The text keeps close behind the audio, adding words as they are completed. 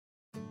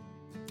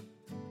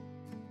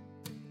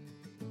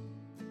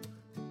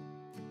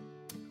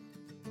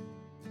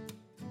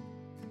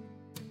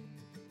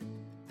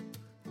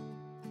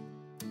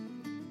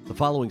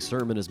following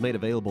sermon is made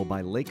available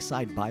by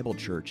Lakeside Bible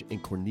Church in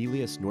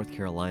Cornelius, North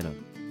Carolina.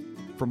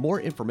 For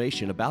more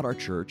information about our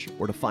church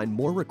or to find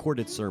more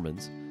recorded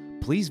sermons,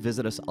 please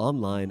visit us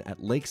online at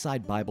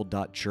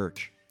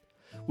lakesidebible.church.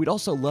 We'd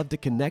also love to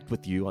connect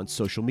with you on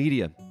social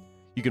media.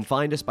 You can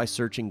find us by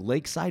searching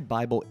Lakeside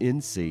Bible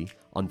NC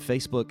on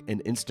Facebook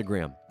and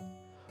Instagram.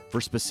 For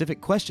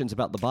specific questions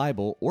about the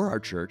Bible or our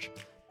church,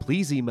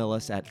 please email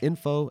us at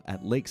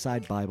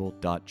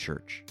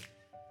info@lakesidebible.church.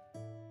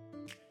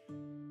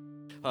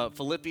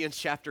 Philippians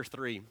chapter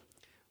 3.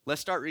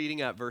 Let's start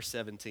reading at verse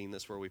 17.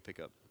 That's where we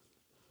pick up.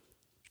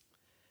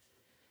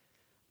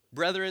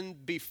 Brethren,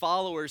 be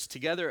followers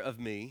together of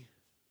me,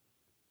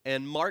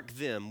 and mark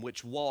them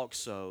which walk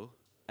so,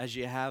 as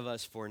ye have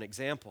us for an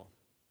example.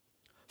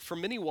 For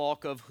many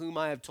walk, of whom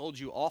I have told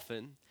you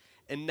often,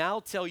 and now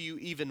tell you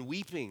even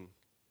weeping,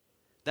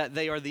 that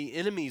they are the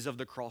enemies of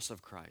the cross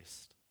of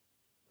Christ,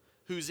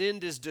 whose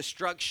end is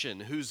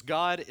destruction, whose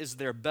God is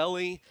their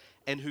belly,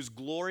 and whose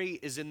glory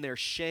is in their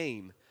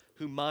shame,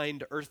 who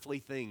mind earthly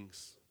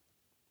things.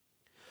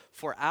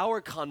 For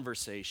our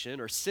conversation,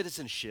 or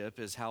citizenship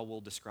is how we'll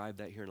describe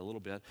that here in a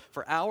little bit,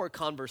 for our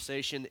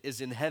conversation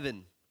is in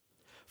heaven,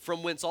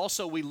 from whence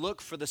also we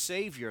look for the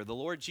Savior, the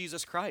Lord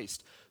Jesus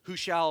Christ, who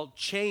shall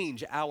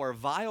change our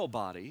vile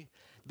body,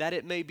 that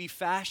it may be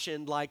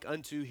fashioned like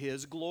unto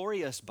his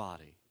glorious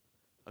body,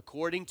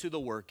 according to the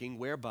working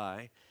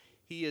whereby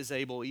he is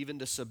able even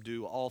to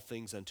subdue all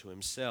things unto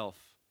himself.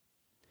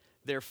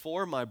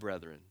 Therefore, my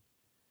brethren,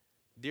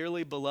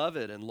 dearly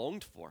beloved and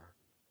longed for,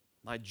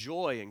 my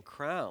joy and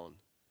crown,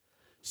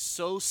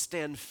 so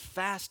stand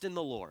fast in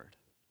the Lord,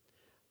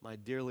 my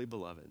dearly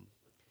beloved.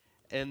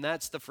 And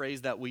that's the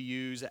phrase that we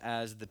use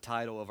as the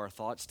title of our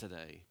thoughts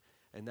today,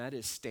 and that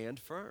is stand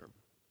firm,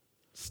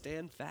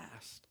 stand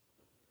fast.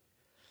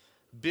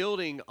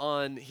 Building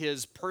on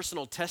his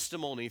personal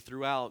testimony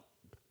throughout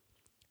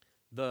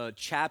the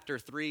chapter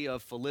 3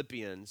 of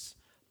Philippians,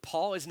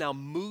 Paul is now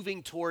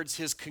moving towards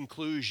his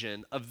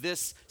conclusion of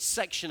this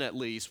section at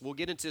least. We'll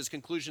get into his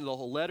conclusion of the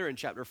whole letter in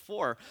chapter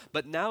 4,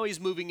 but now he's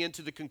moving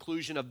into the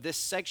conclusion of this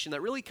section that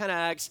really kind of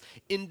acts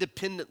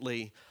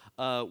independently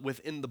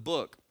within the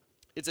book.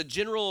 It's a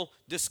general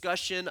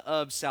discussion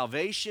of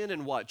salvation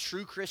and what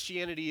true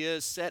Christianity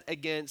is, set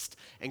against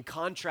and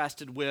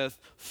contrasted with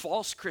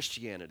false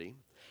Christianity.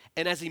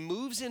 And as he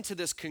moves into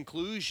this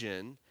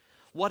conclusion,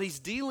 what he's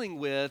dealing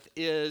with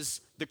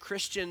is the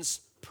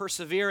Christian's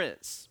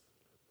perseverance.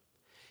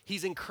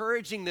 He's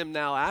encouraging them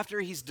now, after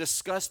he's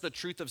discussed the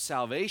truth of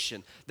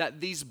salvation, that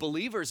these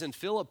believers in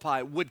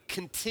Philippi would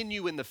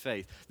continue in the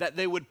faith, that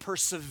they would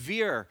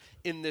persevere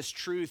in this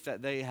truth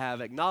that they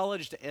have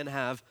acknowledged and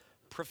have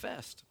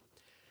professed.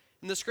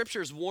 And the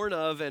scriptures warn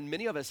of, and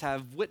many of us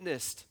have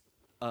witnessed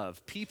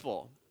of,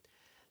 people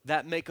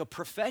that make a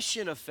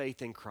profession of faith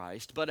in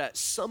Christ, but at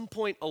some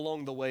point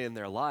along the way in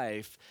their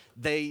life,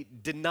 they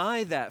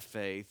deny that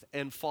faith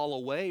and fall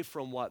away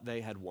from what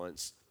they had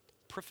once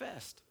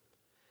professed.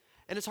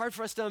 And it's hard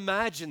for us to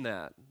imagine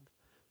that.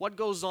 What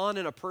goes on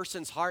in a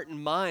person's heart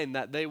and mind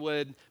that they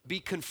would be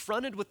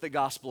confronted with the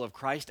gospel of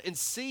Christ and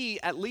see,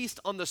 at least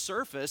on the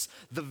surface,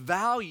 the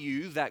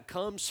value that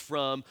comes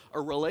from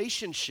a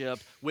relationship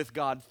with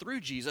God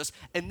through Jesus,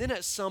 and then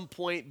at some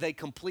point they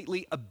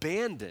completely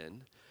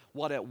abandon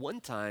what at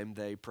one time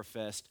they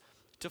professed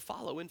to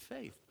follow in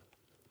faith.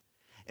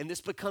 And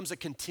this becomes a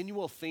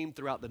continual theme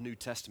throughout the New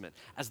Testament.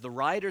 As the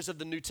writers of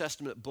the New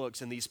Testament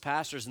books and these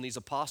pastors and these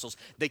apostles,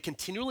 they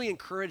continually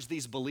encourage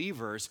these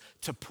believers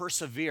to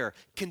persevere,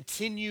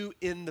 continue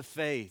in the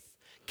faith,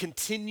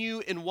 continue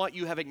in what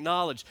you have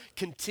acknowledged,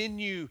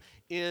 continue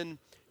in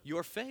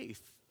your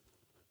faith.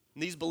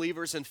 And these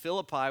believers in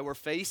Philippi were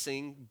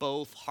facing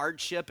both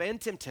hardship and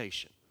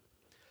temptation.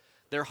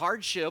 Their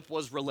hardship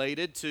was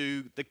related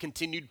to the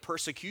continued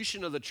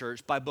persecution of the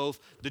church by both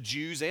the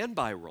Jews and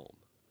by Rome.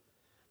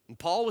 And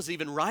Paul was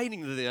even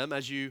writing to them,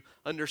 as you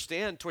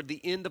understand, toward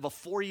the end of a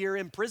 4-year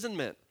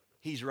imprisonment,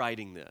 he's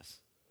writing this.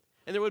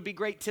 And there would be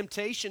great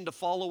temptation to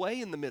fall away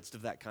in the midst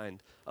of that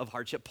kind of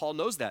hardship. Paul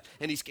knows that,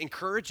 and he's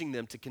encouraging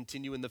them to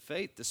continue in the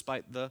faith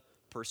despite the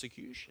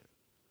persecution.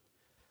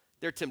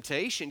 Their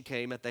temptation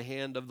came at the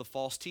hand of the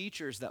false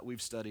teachers that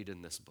we've studied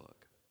in this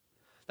book,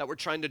 that were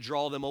trying to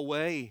draw them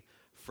away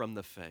from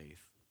the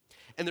faith.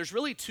 And there's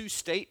really two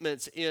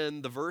statements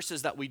in the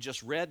verses that we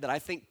just read that I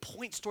think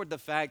points toward the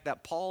fact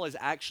that Paul is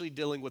actually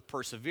dealing with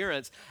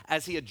perseverance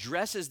as he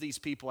addresses these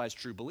people as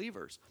true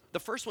believers.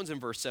 The first one's in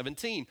verse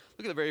 17.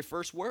 Look at the very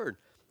first word.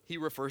 He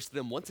refers to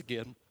them once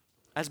again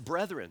as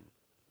brethren.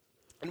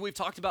 And we've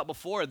talked about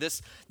before,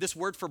 this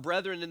word for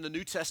brethren in the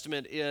New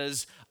Testament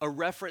is a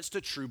reference to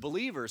true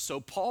believers.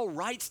 So Paul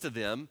writes to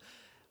them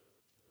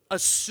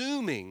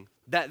assuming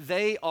that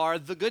they are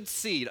the good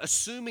seed,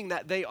 assuming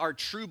that they are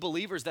true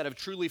believers that have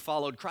truly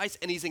followed Christ,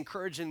 and he's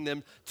encouraging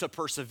them to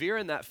persevere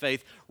in that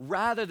faith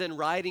rather than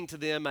writing to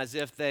them as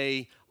if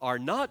they are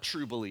not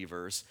true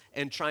believers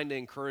and trying to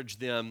encourage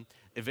them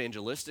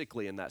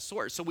evangelistically in that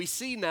sort. So we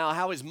see now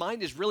how his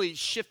mind is really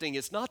shifting.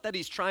 It's not that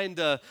he's trying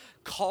to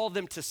call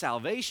them to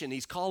salvation,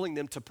 he's calling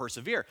them to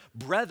persevere.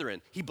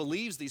 Brethren, he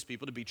believes these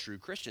people to be true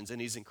Christians,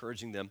 and he's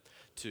encouraging them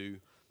to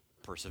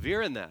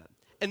persevere in that.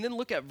 And then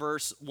look at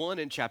verse 1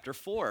 in chapter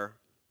 4.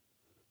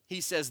 He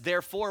says,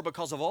 therefore,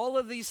 because of all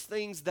of these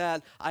things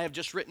that I have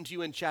just written to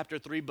you in chapter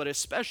 3, but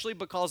especially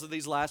because of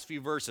these last few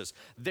verses,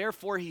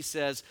 therefore, he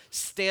says,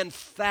 stand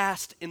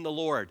fast in the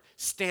Lord.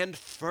 Stand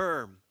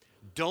firm.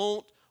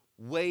 Don't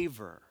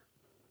waver.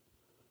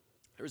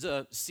 There's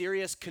a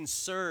serious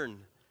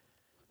concern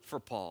for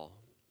Paul.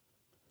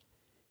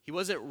 He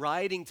wasn't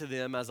writing to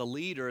them as a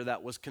leader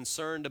that was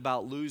concerned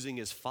about losing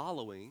his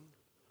following.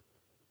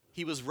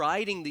 He was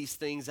writing these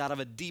things out of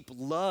a deep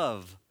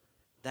love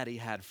that he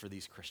had for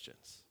these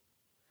Christians.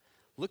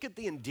 Look at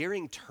the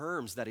endearing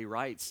terms that he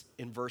writes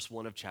in verse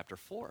 1 of chapter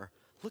 4.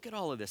 Look at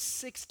all of this.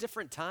 6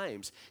 different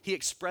times he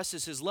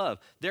expresses his love.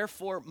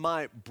 Therefore,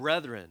 my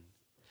brethren,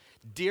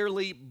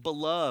 dearly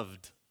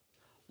beloved,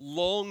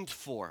 longed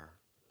for,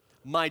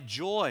 my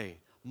joy,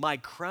 my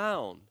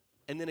crown,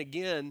 and then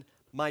again,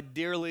 my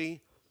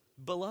dearly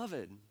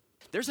beloved.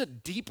 There's a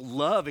deep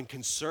love and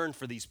concern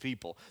for these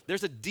people.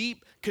 There's a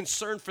deep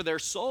concern for their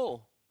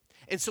soul.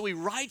 And so he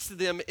writes to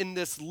them in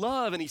this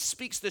love, and he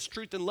speaks this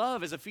truth in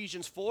love, as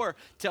Ephesians 4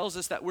 tells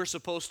us that we're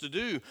supposed to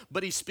do,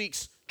 but he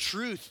speaks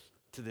truth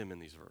to them in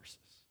these verses.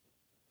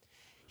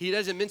 He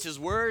doesn't mince his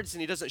words,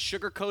 and he doesn't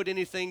sugarcoat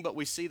anything, but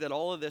we see that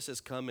all of this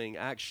is coming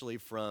actually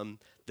from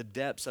the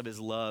depths of his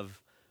love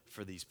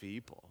for these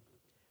people.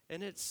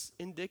 And it's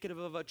indicative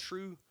of a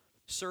true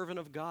servant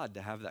of God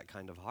to have that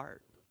kind of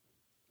heart.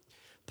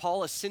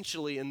 Paul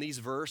essentially in these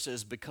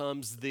verses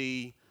becomes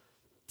the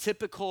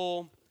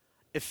typical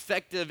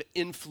effective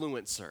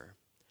influencer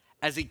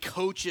as he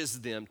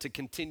coaches them to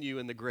continue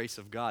in the grace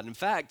of God. In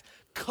fact,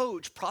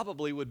 coach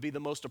probably would be the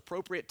most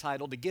appropriate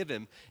title to give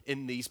him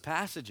in these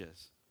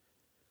passages.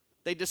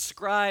 They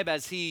describe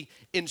as he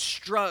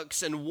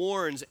instructs and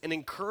warns and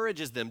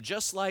encourages them,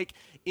 just like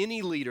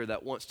any leader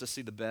that wants to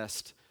see the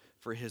best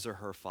for his or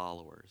her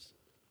followers.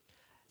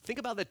 Think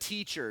about the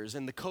teachers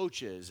and the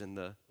coaches and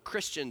the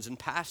Christians and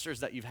pastors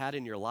that you've had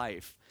in your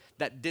life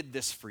that did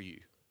this for you,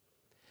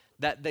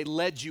 that they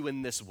led you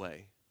in this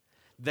way.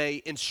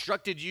 They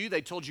instructed you, they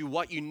told you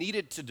what you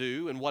needed to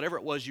do and whatever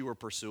it was you were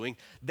pursuing.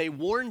 They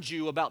warned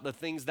you about the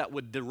things that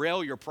would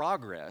derail your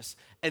progress,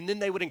 and then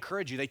they would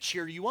encourage you. They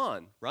cheer you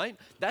on, right?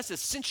 That's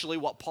essentially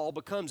what Paul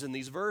becomes in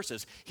these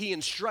verses. He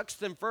instructs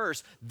them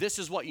first, this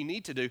is what you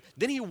need to do.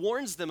 Then he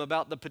warns them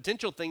about the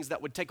potential things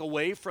that would take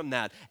away from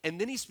that. And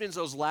then he spends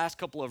those last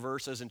couple of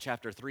verses in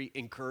chapter 3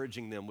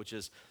 encouraging them, which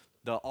is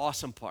the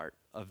awesome part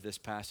of this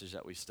passage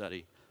that we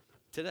study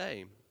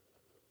today.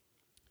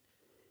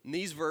 In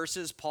these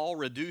verses, Paul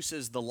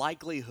reduces the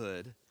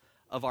likelihood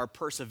of our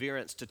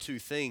perseverance to 2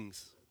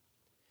 things.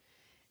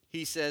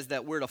 He says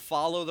that we're to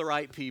follow the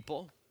right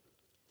people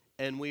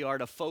and we are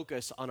to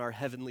focus on our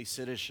heavenly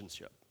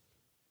citizenship.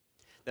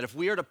 That if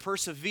we are to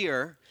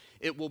persevere,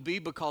 it will be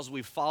because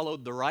we've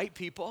followed the right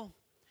people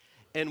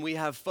and we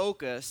have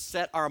focus,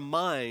 set our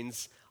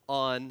minds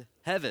on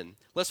heaven.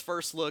 Let's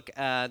first look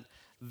at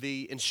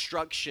the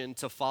instruction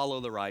to follow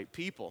the right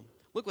people.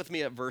 Look with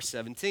me at verse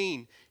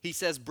 17. He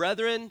says,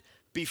 brethren,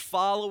 be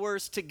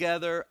followers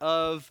together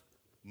of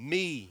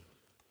me.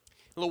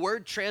 The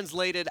word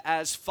translated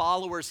as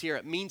followers here,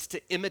 it means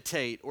to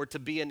imitate or to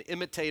be an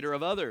imitator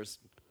of others.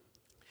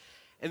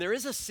 And there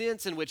is a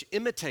sense in which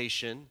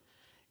imitation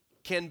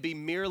can be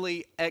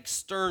merely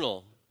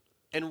external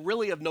and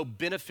really of no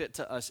benefit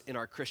to us in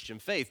our Christian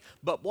faith.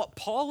 But what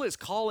Paul is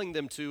calling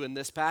them to in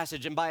this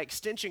passage, and by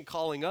extension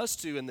calling us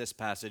to in this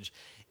passage,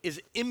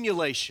 is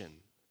emulation.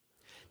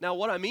 Now,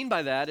 what I mean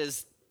by that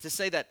is to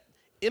say that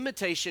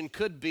imitation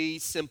could be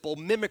simple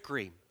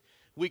mimicry.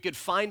 We could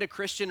find a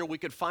Christian or we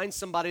could find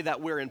somebody that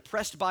we're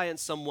impressed by in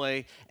some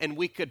way, and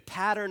we could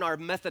pattern our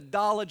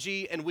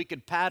methodology and we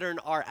could pattern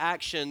our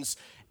actions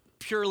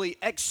purely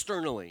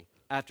externally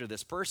after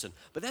this person.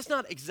 But that's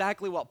not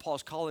exactly what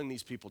Paul's calling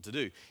these people to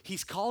do.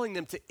 He's calling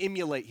them to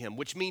emulate him,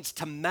 which means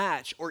to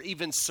match or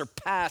even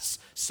surpass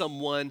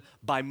someone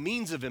by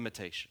means of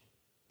imitation.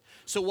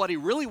 So what he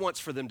really wants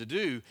for them to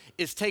do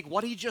is take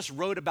what he just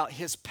wrote about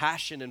his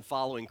passion in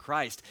following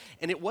Christ.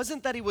 And it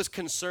wasn't that he was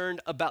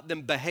concerned about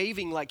them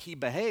behaving like he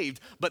behaved,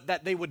 but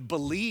that they would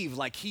believe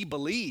like he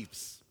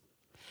believes.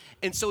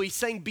 And so he's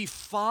saying, be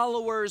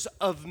followers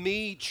of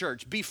me,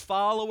 church. Be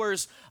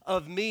followers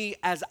of me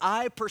as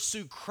I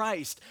pursue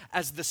Christ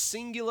as the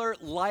singular,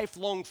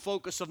 lifelong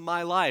focus of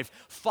my life.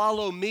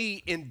 Follow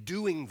me in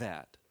doing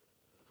that.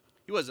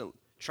 He wasn't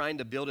trying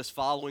to build his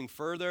following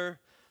further.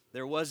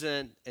 There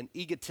wasn't an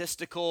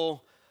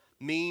egotistical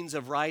means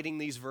of writing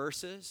these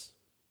verses.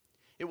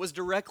 It was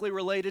directly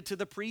related to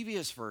the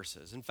previous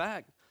verses. In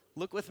fact,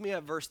 look with me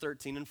at verse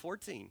 13 and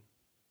 14.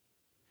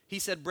 He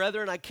said,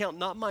 "Brethren, I count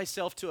not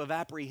myself to have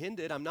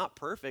apprehended. I'm not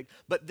perfect,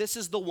 but this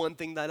is the one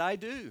thing that I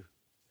do.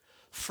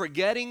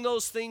 Forgetting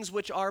those things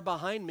which are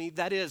behind me,"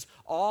 that is,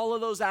 all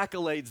of those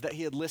accolades that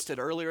he had listed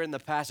earlier in the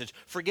passage,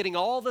 forgetting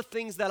all the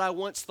things that I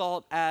once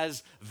thought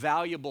as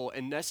valuable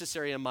and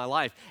necessary in my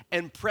life,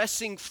 and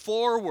pressing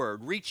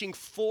forward, reaching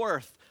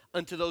forth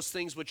unto those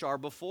things which are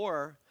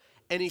before.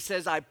 And he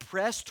says, "I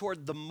press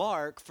toward the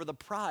mark for the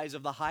prize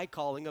of the high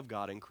calling of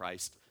God in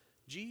Christ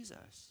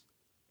Jesus."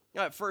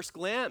 Now, at first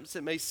glance,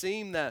 it may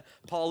seem that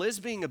Paul is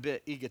being a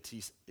bit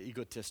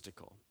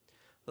egotistical.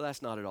 Well,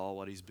 that's not at all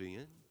what he's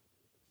being.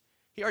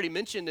 He already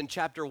mentioned in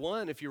chapter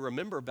 1, if you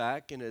remember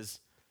back in his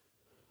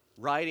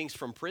writings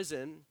from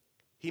prison,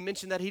 he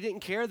mentioned that he didn't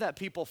care that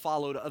people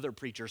followed other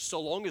preachers so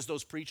long as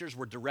those preachers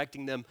were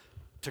directing them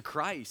to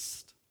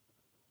Christ.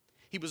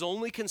 He was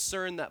only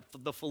concerned that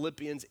the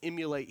Philippians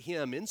emulate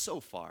him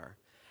insofar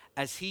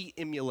as he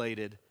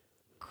emulated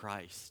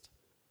Christ.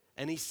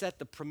 And he set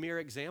the premier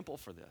example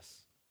for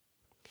this.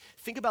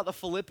 Think about the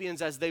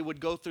Philippians as they would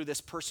go through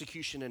this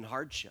persecution and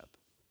hardship.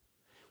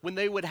 When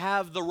they would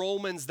have the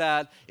Romans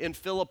that in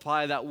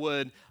Philippi that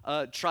would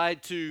try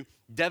to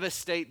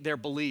devastate their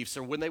beliefs,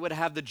 or when they would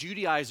have the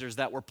Judaizers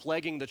that were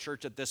plaguing the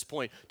church at this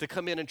point to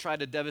come in and try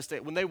to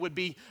devastate, when they would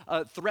be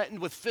threatened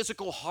with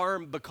physical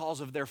harm because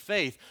of their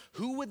faith,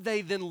 who would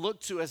they then look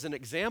to as an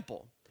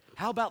example?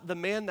 How about the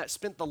man that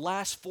spent the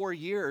last 4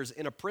 years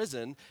in a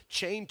prison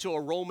chained to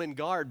a Roman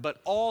guard,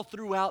 but all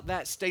throughout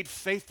that stayed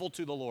faithful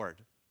to the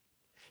Lord?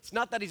 It's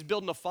not that he's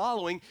building a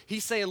following.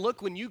 He's saying,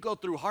 look, when you go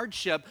through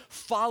hardship,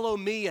 follow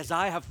me as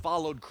I have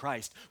followed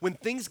Christ. When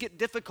things get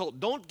difficult,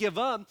 don't give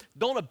up.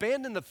 Don't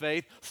abandon the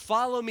faith.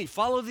 Follow me.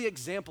 Follow the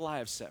example I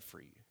have set for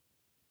you.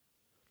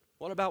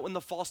 What about when the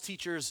false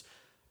teachers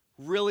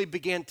really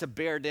began to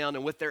bear down,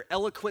 and with their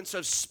eloquence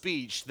of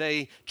speech,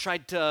 they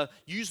tried to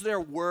use their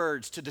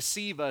words to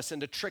deceive us and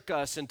to trick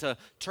us and to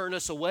turn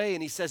us away?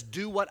 And he says,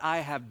 do what I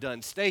have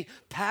done. Stay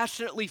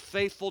passionately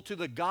faithful to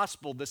the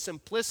gospel, the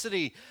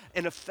simplicity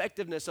and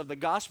effectiveness of the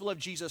gospel of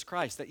Jesus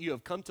Christ that you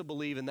have come to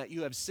believe and that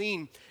you have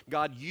seen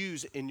God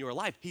use in your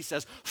life. He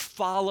says,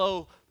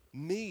 follow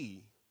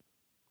me.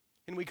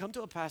 And we come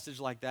to a passage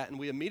like that and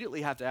we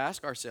immediately have to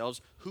ask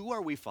ourselves, who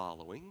are we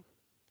following?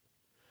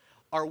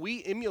 Are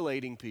we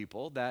emulating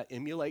people that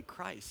emulate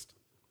Christ?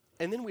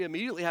 And then we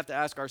immediately have to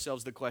ask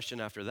ourselves the question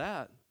after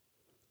that,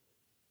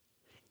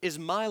 is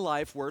my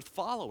life worth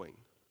following?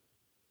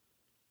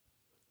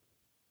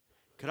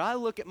 Could I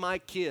look at my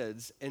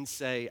kids and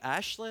say,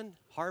 Ashlyn,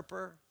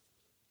 Harper,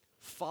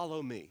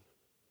 follow me.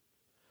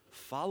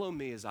 Follow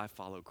me as I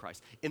follow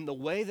Christ. In the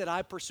way that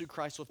I pursue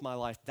Christ with my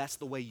life, that's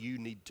the way you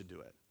need to do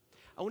it.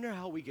 I wonder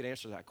how we could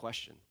answer that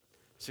question.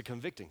 It's a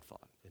convicting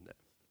thought, isn't it?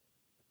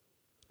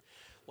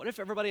 What if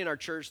everybody in our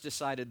church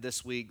decided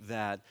this week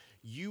that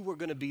you were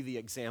going to be the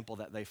example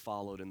that they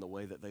followed in the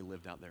way that they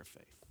lived out their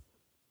faith,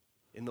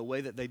 in the way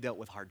that they dealt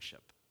with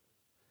hardship,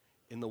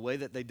 in the way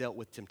that they dealt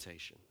with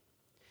temptation,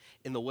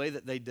 in the way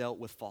that they dealt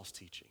with false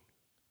teaching,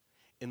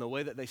 in the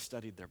way that they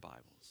studied their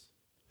Bibles,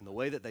 in the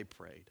way that they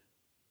prayed?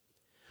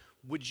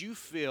 Would you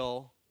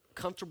feel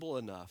comfortable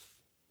enough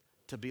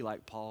to be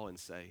like Paul and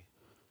say,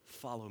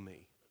 follow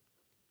me?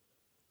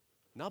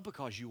 Not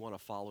because you want a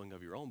following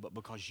of your own, but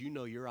because you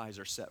know your eyes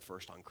are set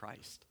first on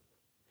Christ.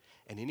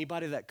 And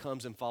anybody that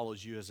comes and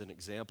follows you as an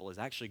example is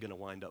actually going to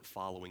wind up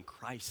following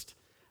Christ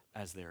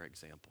as their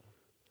example.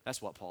 That's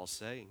what Paul's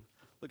saying.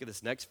 Look at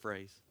this next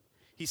phrase.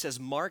 He says,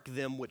 mark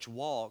them which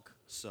walk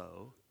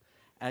so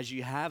as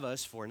you have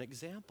us for an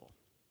example.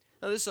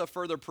 Now, this is a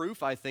further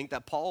proof, I think,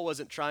 that Paul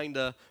wasn't trying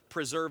to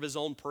preserve his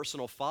own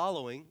personal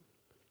following.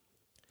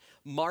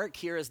 Mark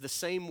here is the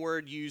same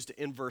word used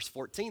in verse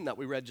 14 that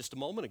we read just a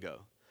moment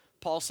ago.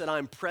 Paul said,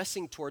 I'm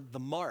pressing toward the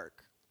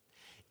mark.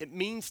 It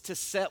means to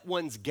set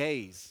one's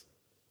gaze.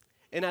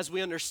 And as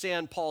we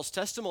understand Paul's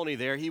testimony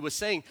there, he was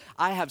saying,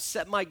 I have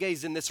set my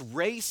gaze in this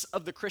race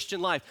of the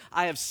Christian life.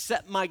 I have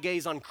set my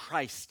gaze on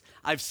Christ.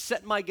 I've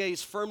set my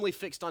gaze firmly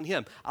fixed on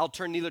him. I'll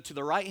turn neither to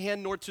the right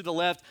hand nor to the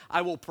left.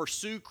 I will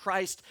pursue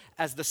Christ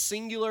as the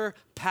singular,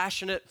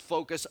 passionate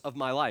focus of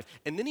my life.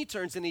 And then he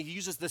turns and he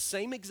uses the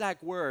same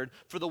exact word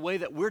for the way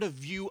that we're to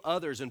view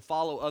others and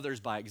follow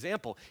others by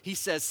example. He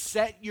says,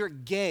 set your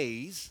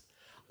gaze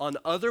on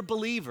other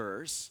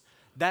believers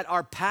that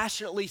are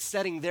passionately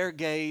setting their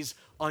gaze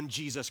on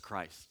Jesus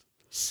Christ.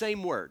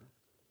 Same word.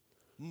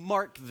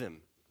 Mark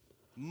them.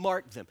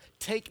 Mark them.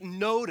 Take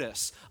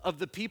notice of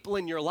the people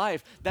in your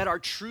life that are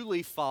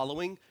truly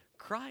following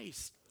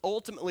Christ.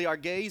 Ultimately, our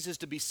gaze is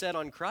to be set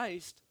on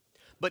Christ.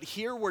 But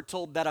here we're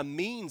told that a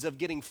means of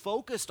getting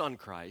focused on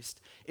Christ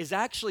is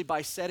actually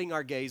by setting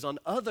our gaze on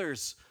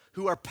others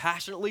who are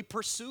passionately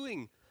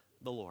pursuing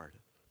the Lord.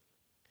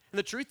 And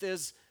the truth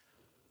is,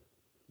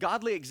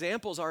 godly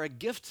examples are a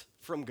gift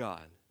from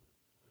God.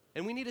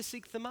 And we need to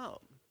seek them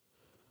out.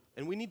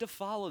 And we need to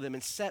follow them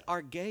and set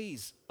our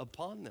gaze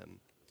upon them.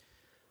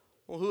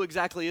 Well, who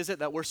exactly is it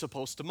that we're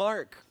supposed to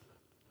mark?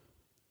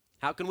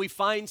 How can we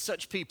find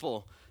such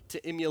people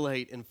to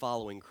emulate in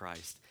following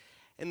Christ?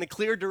 And the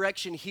clear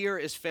direction here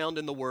is found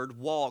in the word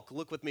walk.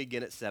 Look with me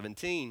again at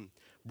 17.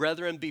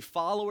 Brethren, be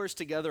followers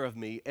together of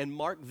me, and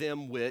mark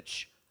them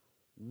which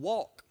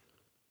walk.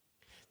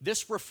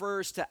 This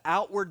refers to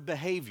outward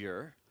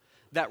behavior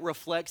that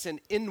reflects an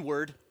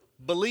inward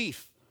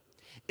belief.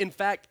 In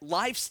fact,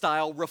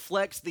 lifestyle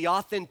reflects the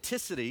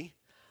authenticity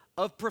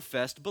of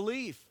professed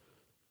belief.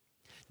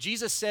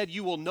 Jesus said,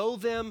 you will know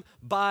them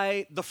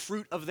by the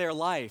fruit of their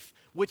life,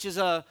 which is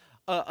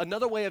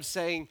another way of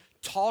saying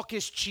talk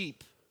is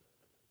cheap.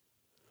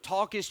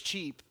 Talk is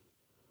cheap.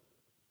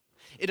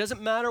 It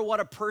doesn't matter what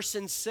a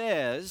person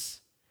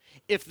says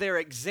if their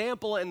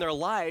example in their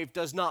life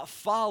does not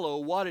follow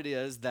what it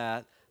is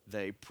that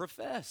they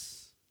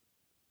profess.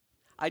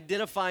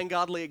 Identifying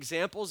godly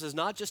examples is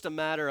not just a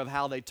matter of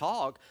how they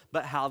talk,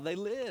 but how they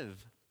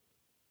live.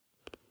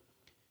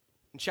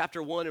 In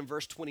chapter 1 and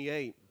verse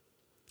 28,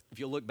 if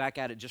you'll look back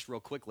at it just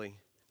real quickly,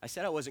 I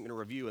said I wasn't going to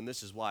review, and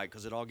this is why,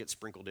 because it all gets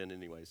sprinkled in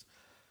anyways.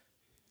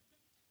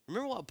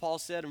 Remember what Paul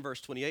said in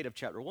verse 28 of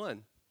chapter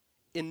 1?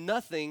 In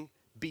nothing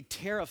be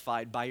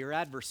terrified by your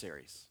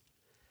adversaries.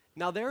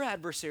 Now, their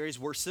adversaries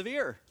were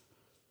severe.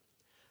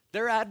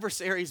 Their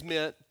adversaries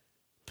meant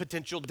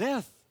potential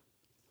death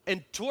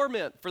and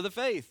torment for the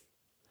faith.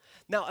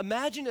 Now,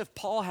 imagine if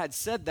Paul had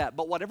said that,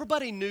 but what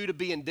everybody knew to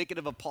be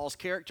indicative of Paul's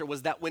character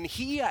was that when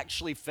he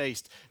actually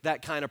faced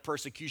that kind of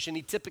persecution,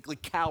 he typically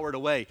cowered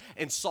away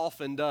and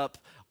softened up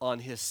on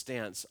his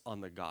stance on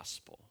the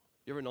gospel.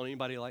 You ever known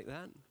anybody like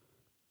that?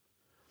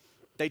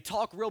 They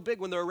talk real big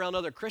when they're around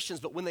other Christians,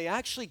 but when they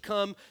actually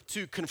come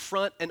to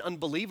confront an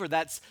unbeliever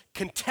that's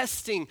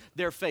contesting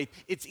their faith,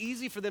 it's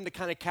easy for them to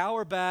kind of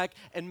cower back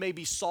and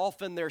maybe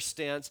soften their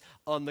stance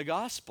on the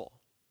gospel.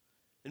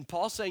 And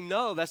Paul's saying,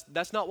 no,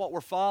 that's not what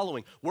we're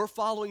following. We're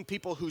following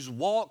people whose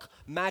walk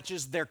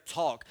matches their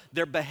talk.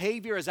 Their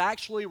behavior is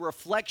actually a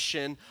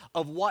reflection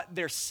of what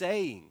they're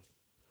saying,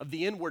 of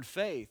the inward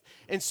faith.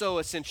 And so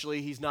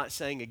essentially he's not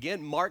saying,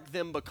 again, mark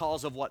them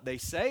because of what they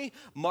say.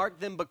 Mark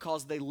them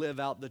because they live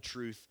out the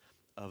truth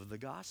of the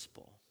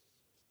gospel.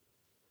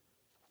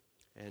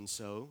 And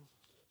so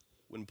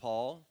when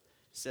Paul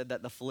said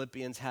that the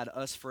Philippians had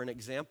us for an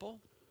example,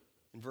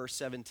 in verse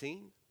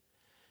 17,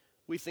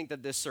 we think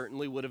that this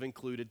certainly would have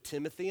included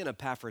Timothy and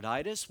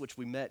Epaphroditus, which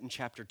we met in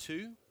chapter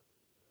 2,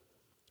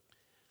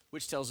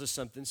 which tells us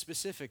something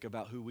specific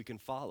about who we can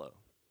follow.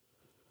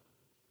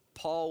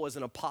 Paul was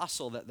an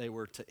apostle that they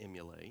were to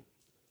emulate.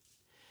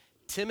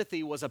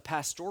 Timothy was a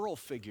pastoral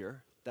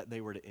figure that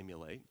they were to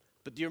emulate.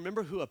 But do you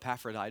remember who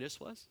Epaphroditus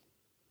was?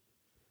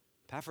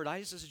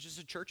 Epaphroditus is just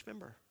a church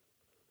member.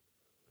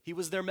 He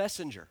was their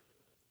messenger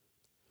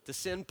to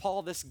send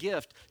Paul this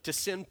gift, to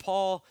send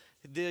Paul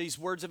these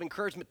words of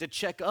encouragement, to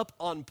check up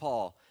on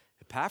Paul.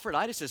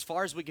 Epaphroditus, as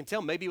far as we can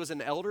tell, maybe he was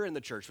an elder in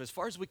the church, but as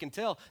far as we can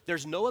tell,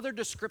 there's no other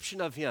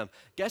description of him.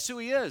 Guess who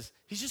he is?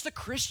 He's just a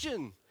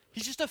Christian.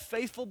 He's just a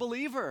faithful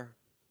believer.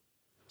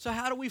 So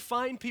how do we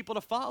find people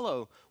to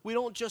follow? We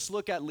don't just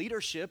look at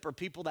leadership or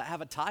people that have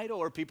a title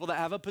or people that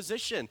have a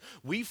position.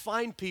 We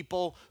find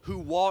people who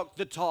walk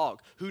the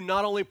talk, who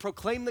not only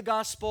proclaim the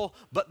gospel,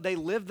 but they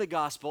live the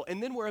gospel.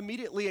 And then we're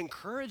immediately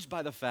encouraged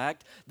by the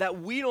fact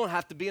that we don't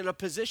have to be in a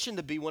position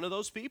to be one of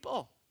those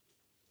people.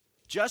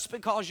 Just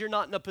because you're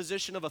not in a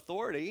position of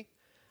authority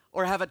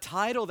or have a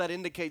title that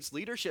indicates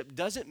leadership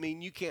doesn't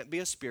mean you can't be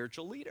a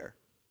spiritual leader.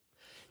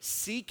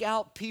 Seek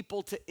out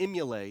people to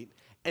emulate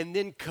and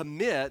then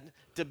commit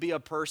to be a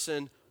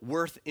person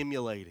worth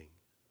emulating.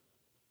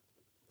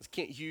 As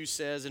Kent Hughes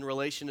says in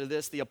relation to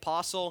this, the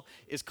apostle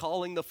is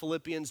calling the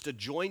Philippians to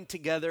join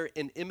together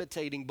in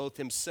imitating both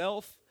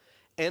himself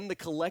and the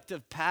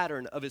collective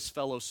pattern of his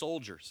fellow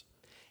soldiers,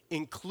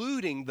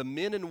 including the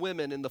men and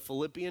women in the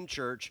Philippian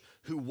church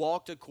who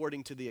walked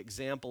according to the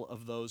example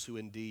of those who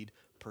indeed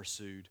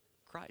pursued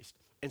Christ.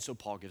 And so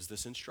Paul gives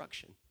this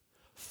instruction: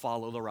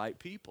 follow the right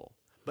people.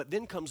 But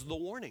then comes the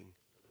warning.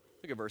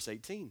 Look at verse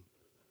 18.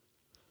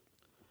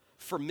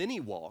 For many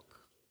walk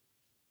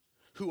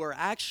who are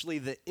actually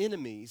the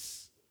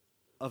enemies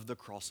of the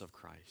cross of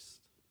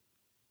Christ.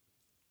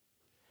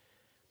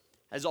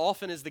 As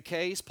often is the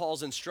case,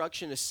 Paul's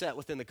instruction is set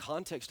within the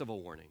context of a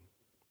warning.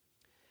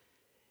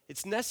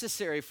 It's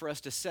necessary for us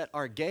to set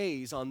our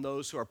gaze on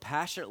those who are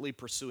passionately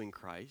pursuing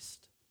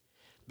Christ,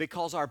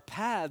 because our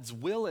paths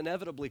will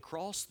inevitably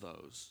cross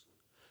those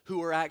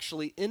who are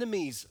actually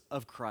enemies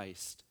of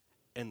Christ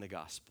and the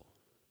gospel.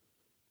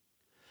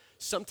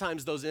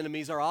 Sometimes those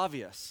enemies are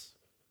obvious.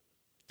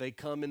 They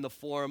come in the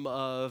form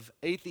of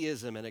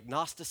atheism and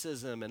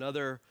agnosticism and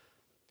other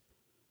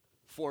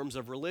forms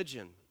of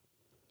religion.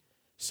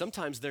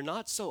 Sometimes they're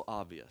not so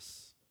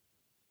obvious.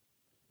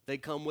 They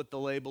come with the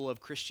label of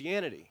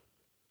Christianity.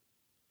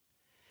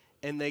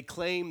 And they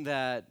claim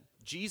that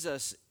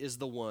Jesus is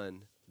the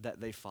one that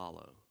they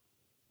follow.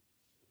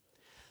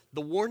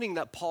 The warning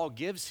that Paul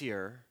gives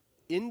here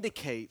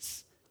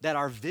indicates that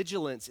our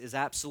vigilance is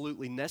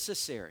absolutely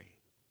necessary.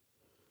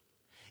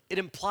 It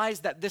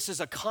implies that this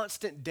is a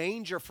constant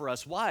danger for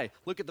us. Why?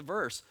 Look at the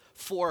verse.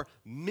 For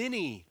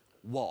many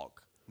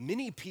walk.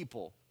 Many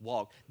people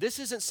walk. This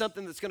isn't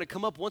something that's going to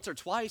come up once or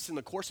twice in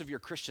the course of your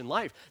Christian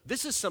life.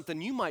 This is something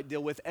you might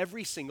deal with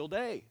every single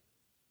day.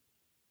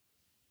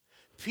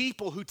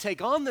 people who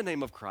take on the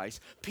name of Christ,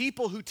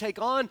 people who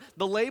take on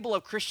the label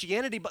of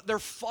Christianity, but they're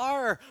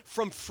far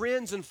from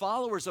friends and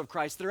followers of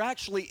Christ. They're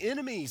actually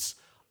enemies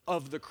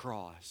of the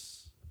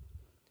cross.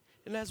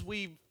 And as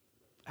we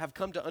have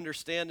come to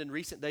understand in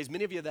recent days,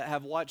 many of you that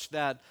have watched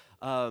that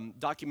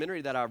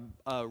documentary that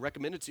I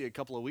recommended to you a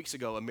couple of weeks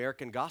ago,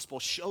 American Gospel,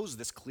 shows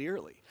this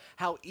clearly.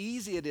 How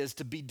easy it is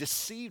to be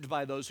deceived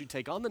by those who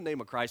take on the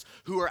name of Christ,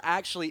 who are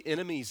actually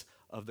enemies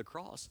of the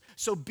cross.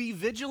 So be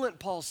vigilant,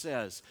 Paul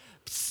says.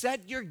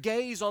 Set your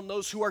gaze on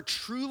those who are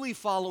truly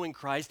following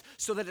Christ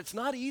so that it's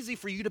not easy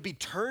for you to be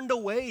turned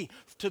away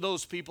to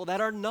those people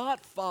that are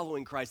not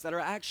following Christ, that are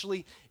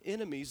actually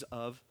enemies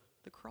of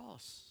the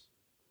cross.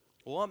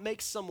 What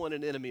makes someone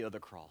an enemy of the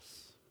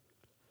cross?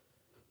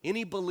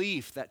 Any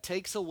belief that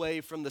takes away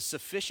from the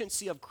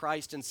sufficiency of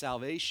Christ in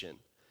salvation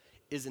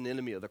is an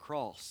enemy of the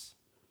cross.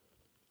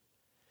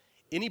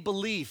 Any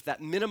belief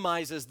that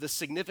minimizes the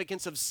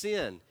significance of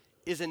sin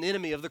is an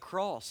enemy of the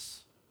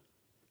cross.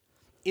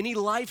 Any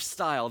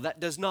lifestyle that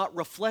does not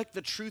reflect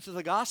the truth of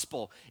the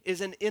gospel is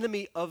an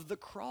enemy of the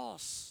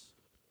cross.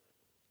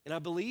 And I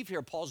believe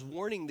here Paul's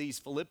warning these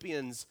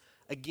Philippians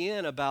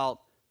again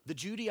about the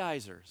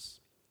Judaizers.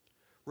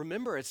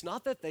 Remember, it's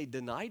not that they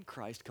denied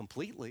Christ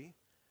completely.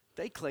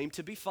 They claimed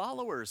to be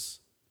followers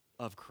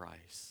of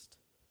Christ.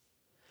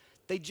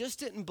 They just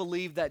didn't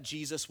believe that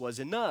Jesus was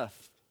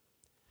enough.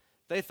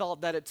 They thought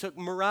that it took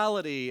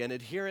morality and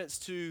adherence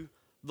to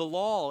the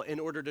law in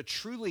order to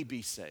truly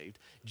be saved.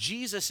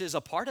 Jesus is a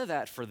part of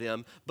that for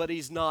them, but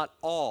he's not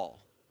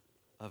all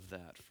of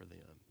that for them.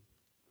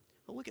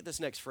 Well, look at this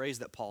next phrase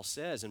that Paul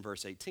says in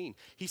verse 18.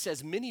 He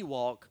says, many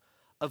walk,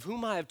 of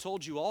whom I have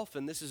told you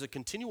often. This is a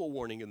continual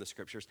warning in the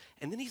scriptures.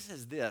 And then he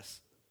says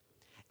this,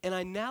 and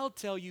I now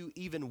tell you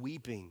even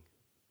weeping.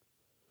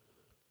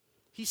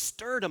 He's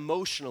stirred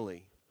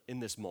emotionally in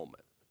this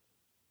moment.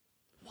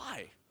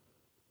 Why?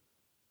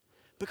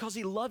 Because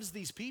he loves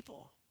these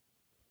people.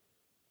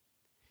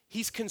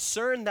 He's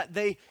concerned that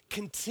they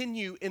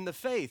continue in the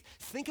faith.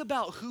 Think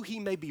about who he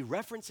may be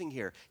referencing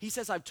here. He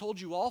says, I've told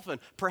you often,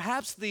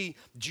 perhaps the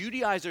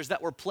Judaizers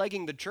that were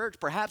plaguing the church,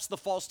 perhaps the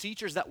false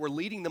teachers that were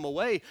leading them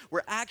away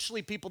were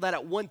actually people that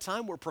at one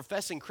time were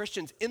professing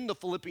Christians in the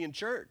Philippian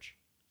church.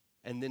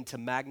 And then to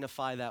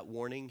magnify that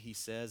warning, he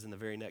says in the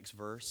very next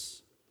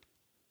verse,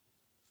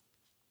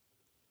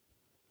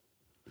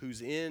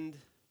 whose end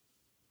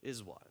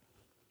is what?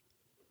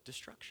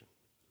 Destruction.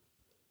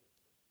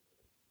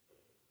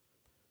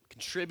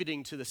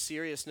 Contributing to the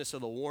seriousness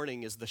of the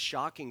warning is the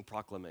shocking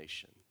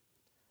proclamation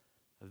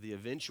of the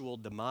eventual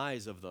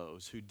demise of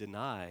those who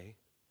deny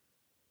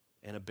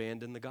and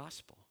abandon the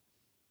gospel.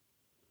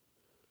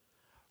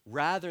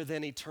 Rather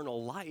than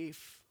eternal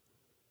life,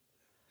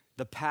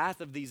 the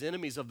path of these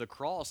enemies of the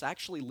cross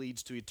actually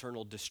leads to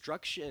eternal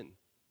destruction.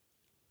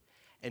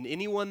 And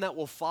anyone that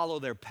will follow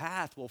their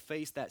path will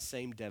face that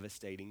same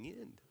devastating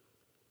end.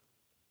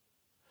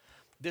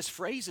 This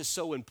phrase is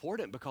so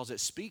important because it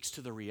speaks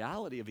to the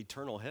reality of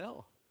eternal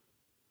hell.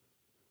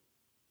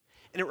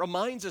 And it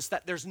reminds us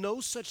that there's no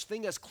such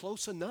thing as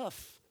close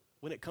enough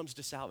when it comes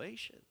to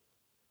salvation.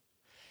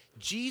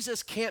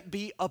 Jesus can't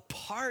be a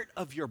part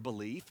of your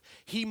belief.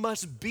 He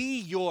must be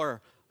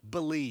your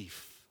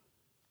belief.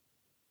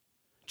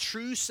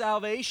 True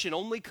salvation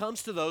only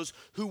comes to those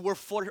who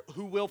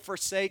will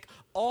forsake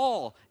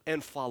all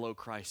and follow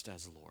Christ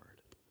as Lord.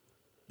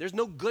 There's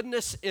no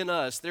goodness in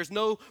us. There's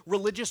no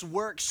religious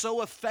work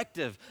so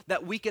effective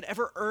that we could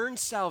ever earn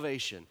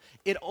salvation.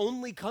 It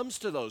only comes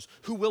to those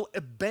who will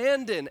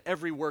abandon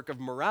every work of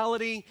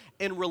morality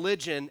and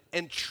religion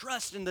and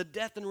trust in the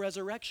death and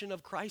resurrection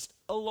of Christ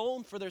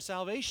alone for their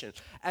salvation.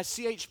 As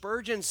C.H.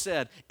 Spurgeon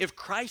said, if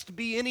Christ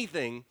be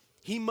anything,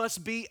 he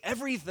must be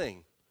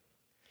everything.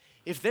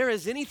 If there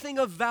is anything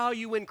of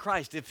value in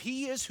Christ, if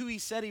he is who he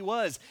said he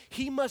was,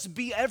 he must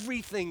be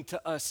everything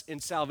to us in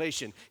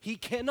salvation. He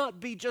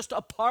cannot be just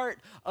a part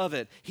of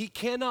it. He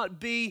cannot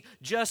be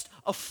just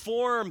a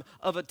form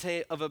of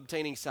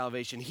obtaining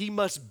salvation. He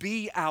must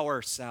be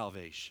our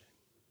salvation.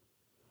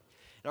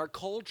 And our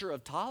culture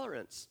of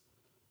tolerance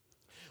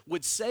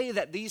would say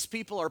that these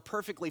people are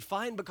perfectly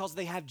fine because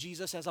they have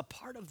Jesus as a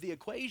part of the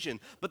equation.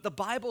 But the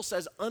Bible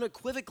says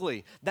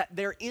unequivocally that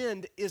their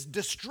end is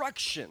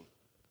destruction.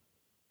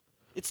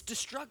 It's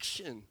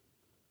destruction.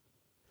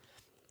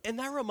 And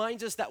that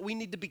reminds us that we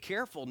need to be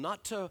careful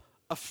not to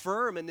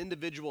affirm an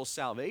individual's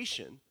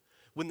salvation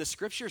when the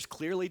scriptures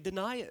clearly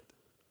deny it.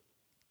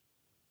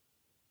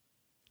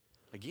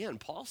 Again,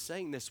 Paul's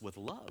saying this with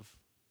love,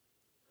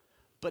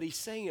 but he's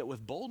saying it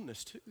with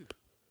boldness too.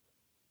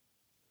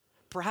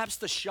 Perhaps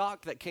the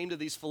shock that came to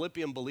these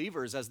Philippian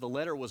believers as the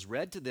letter was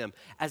read to them,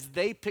 as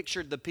they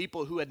pictured the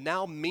people who had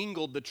now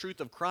mingled the truth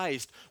of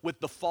Christ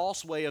with the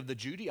false way of the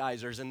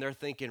Judaizers, and they're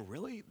thinking,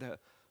 really? The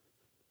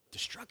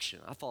destruction?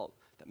 I thought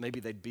that maybe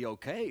they'd be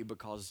okay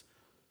because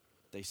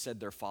they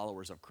said they're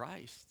followers of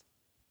Christ.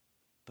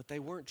 But they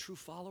weren't true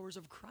followers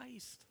of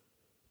Christ.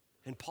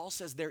 And Paul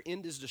says their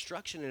end is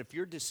destruction, and if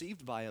you're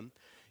deceived by them,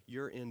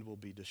 your end will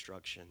be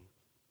destruction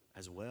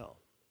as well.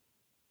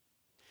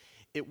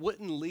 It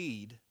wouldn't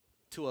lead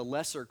to a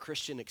lesser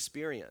Christian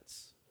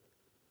experience.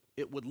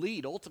 It would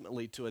lead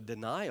ultimately to a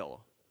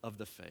denial of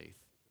the faith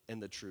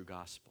and the true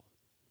gospel.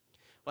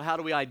 Well, how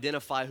do we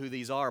identify who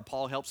these are?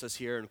 Paul helps us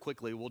here, and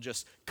quickly we'll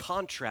just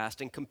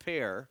contrast and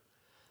compare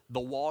the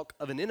walk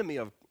of an enemy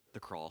of the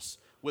cross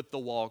with the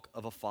walk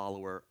of a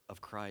follower of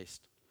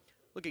Christ.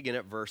 Look again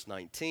at verse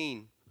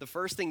 19. The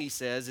first thing he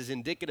says is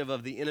indicative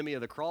of the enemy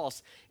of the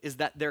cross is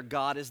that their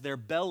God is their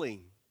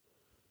belly.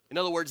 In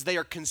other words, they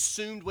are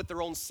consumed with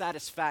their own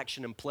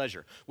satisfaction and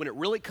pleasure. When it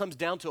really comes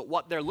down to it,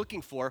 what they're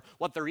looking for,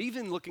 what they're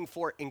even looking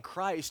for in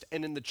Christ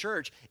and in the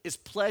church is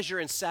pleasure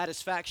and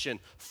satisfaction,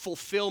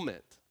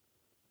 fulfillment.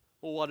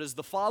 Well, what does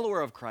the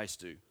follower of Christ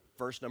do?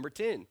 Verse number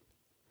 10,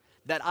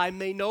 that I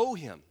may know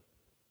him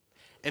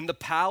and the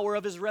power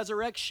of his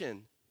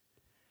resurrection,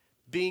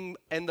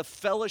 and the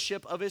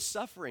fellowship of his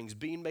sufferings,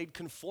 being made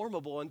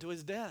conformable unto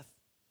his death.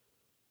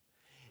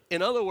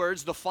 In other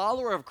words, the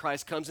follower of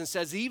Christ comes and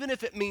says, even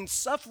if it means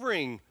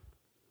suffering,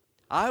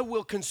 I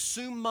will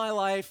consume my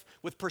life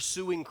with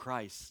pursuing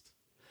Christ.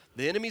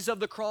 The enemies of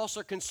the cross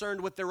are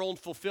concerned with their own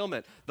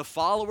fulfillment. The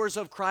followers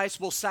of Christ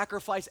will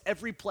sacrifice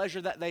every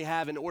pleasure that they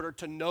have in order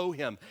to know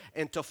him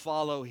and to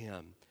follow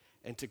him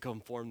and to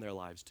conform their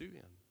lives to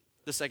him.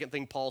 The second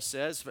thing Paul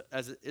says,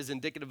 as is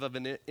indicative of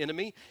an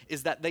enemy,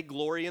 is that they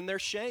glory in their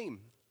shame.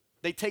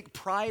 They take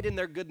pride in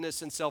their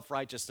goodness and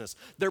self-righteousness.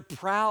 They're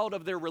proud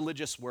of their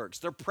religious works.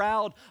 They're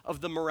proud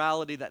of the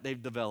morality that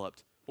they've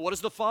developed. But what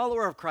does the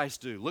follower of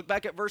Christ do? Look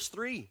back at verse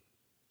 3.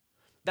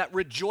 That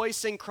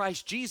rejoice in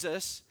Christ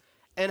Jesus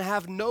and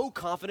have no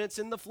confidence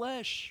in the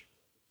flesh.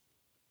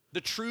 The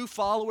true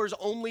followers'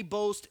 only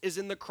boast is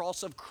in the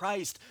cross of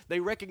Christ. They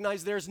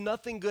recognize there's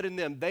nothing good in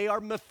them. They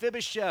are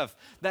Mephibosheth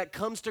that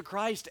comes to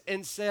Christ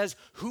and says,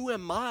 who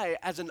am I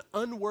as an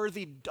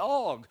unworthy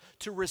dog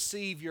to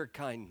receive your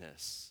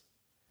kindness?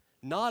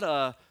 Not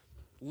a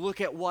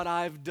look at what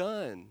I've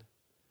done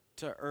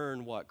to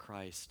earn what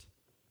Christ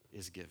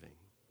is giving.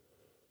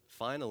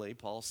 Finally,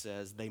 Paul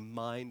says they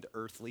mind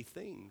earthly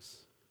things.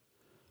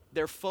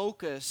 Their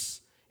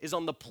focus is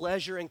on the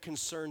pleasure and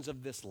concerns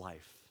of this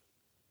life.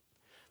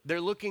 They're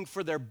looking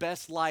for their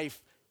best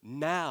life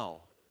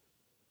now.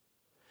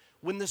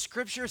 When the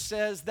scripture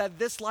says that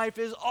this life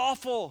is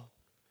awful,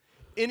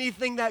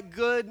 anything that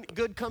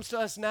good comes to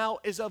us now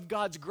is of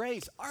God's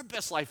grace. Our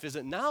best life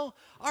isn't now.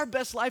 Our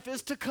best life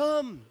is to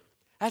come,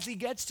 as he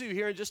gets to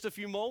here in just a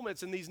few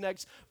moments in these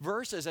next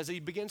verses as he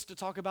begins to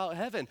talk about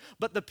heaven.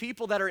 But the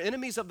people that are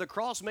enemies of the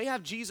cross may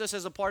have Jesus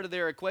as a part of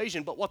their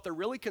equation, but what they're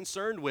really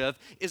concerned with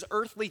is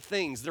earthly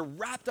things. They're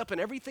wrapped up in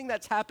everything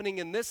that's happening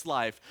in this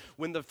life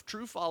when the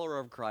true follower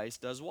of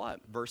Christ does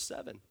what? Verse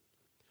 7.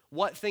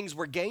 What things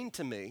were gained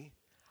to me,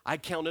 I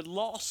counted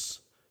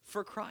loss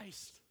for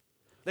Christ.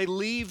 They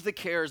leave the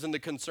cares and the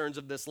concerns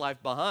of this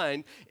life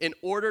behind in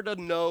order to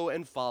know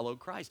and follow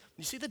Christ.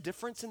 You see the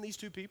difference in these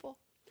two people?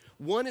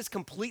 One is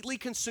completely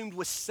consumed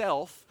with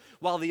self,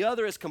 while the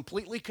other is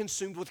completely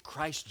consumed with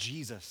Christ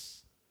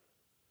Jesus.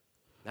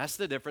 That's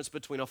the difference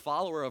between a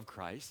follower of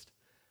Christ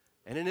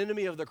and an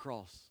enemy of the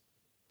cross.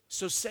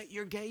 So set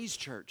your gaze,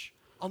 church,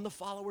 on the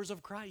followers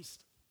of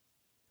Christ.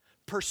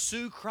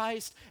 Pursue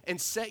Christ and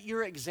set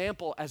your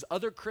example as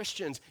other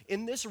Christians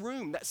in this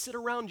room that sit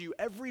around you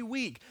every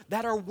week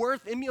that are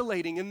worth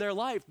emulating in their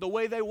life, the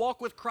way they walk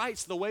with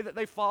Christ, the way that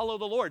they follow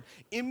the Lord.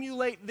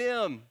 Emulate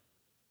them.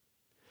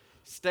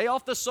 Stay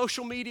off the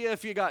social media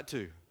if you got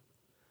to.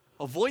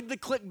 Avoid the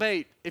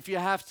clickbait if you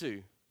have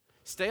to.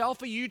 Stay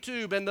off of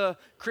YouTube and the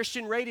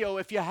Christian radio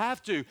if you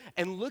have to.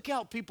 And look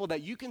out people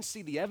that you can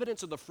see the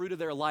evidence of the fruit of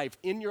their life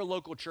in your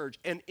local church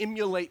and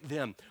emulate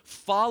them.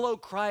 Follow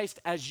Christ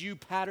as you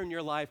pattern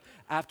your life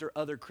after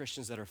other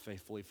Christians that are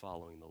faithfully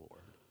following the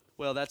Lord.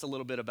 Well, that's a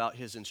little bit about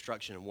his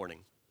instruction and warning.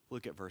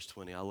 Look at verse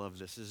 20. I love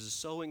this. This is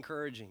so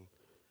encouraging.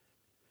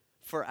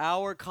 For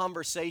our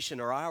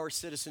conversation or our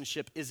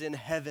citizenship is in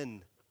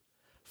heaven,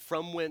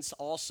 from whence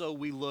also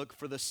we look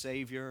for the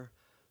Savior,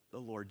 the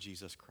Lord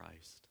Jesus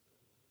Christ.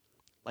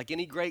 Like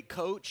any great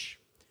coach,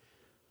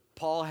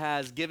 Paul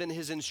has given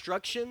his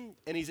instruction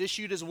and he's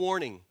issued his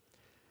warning.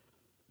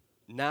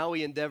 Now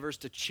he endeavors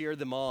to cheer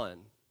them on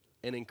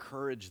and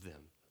encourage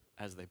them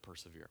as they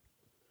persevere.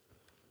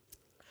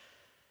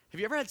 Have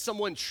you ever had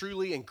someone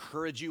truly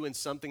encourage you in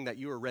something that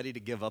you were ready to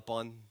give up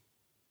on?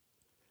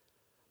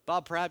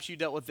 Bob, perhaps you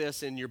dealt with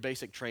this in your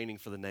basic training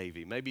for the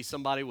Navy. Maybe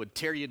somebody would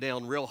tear you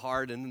down real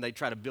hard and then they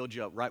try to build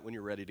you up right when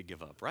you're ready to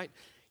give up, right?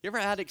 You ever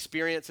had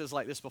experiences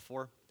like this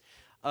before?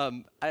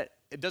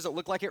 It doesn't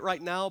look like it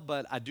right now,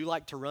 but I do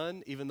like to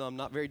run, even though I'm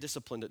not very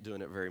disciplined at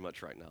doing it very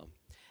much right now.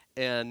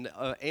 And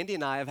Andy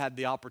and I have had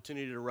the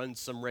opportunity to run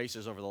some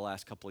races over the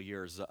last couple of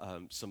years,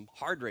 some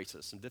hard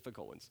races, some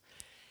difficult ones.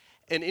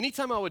 And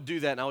anytime I would do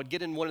that and I would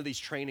get in one of these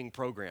training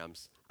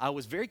programs, I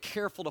was very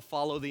careful to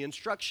follow the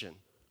instruction,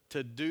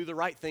 to do the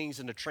right things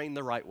and to train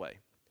the right way.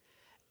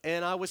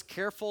 And I was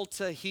careful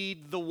to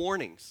heed the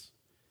warnings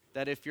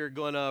that if you're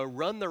going to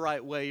run the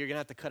right way, you're going to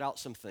have to cut out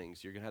some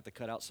things. You're going to have to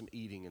cut out some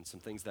eating and some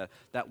things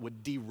that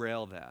would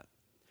derail that.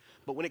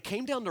 But when it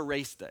came down to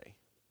race day,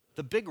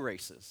 the big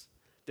races,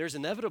 there's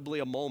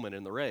inevitably a moment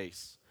in the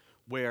race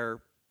where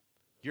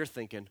you're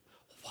thinking,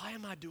 why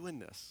am I doing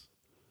this?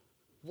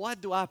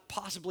 What do I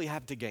possibly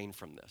have to gain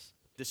from this?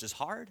 This is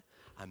hard.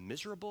 I'm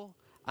miserable.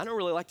 I don't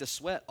really like to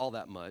sweat all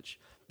that much.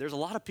 There's a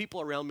lot of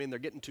people around me and they're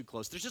getting too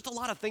close. There's just a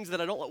lot of things that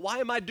I don't like. Why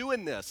am I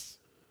doing this?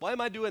 Why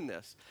am I doing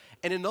this?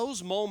 And in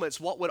those moments,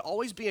 what would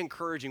always be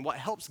encouraging, what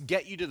helps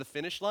get you to the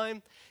finish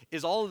line,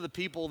 is all of the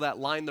people that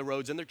line the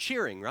roads and they're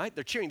cheering, right?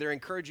 They're cheering, they're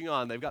encouraging you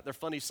on. They've got their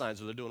funny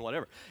signs or they're doing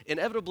whatever.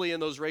 Inevitably in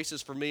those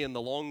races for me in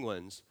the long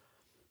ones,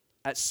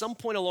 at some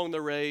point along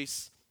the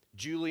race,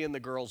 Julie and the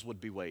girls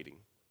would be waiting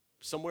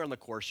somewhere on the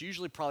course,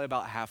 usually probably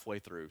about halfway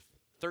through.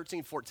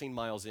 13, 14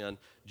 miles in,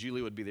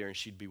 Julie would be there and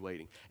she'd be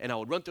waiting. And I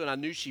would run through and I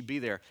knew she'd be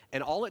there.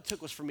 And all it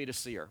took was for me to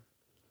see her.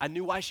 I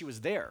knew why she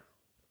was there.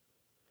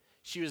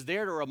 She was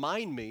there to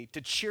remind me,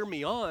 to cheer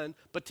me on,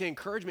 but to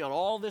encourage me on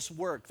all this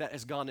work that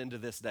has gone into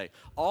this day,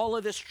 all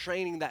of this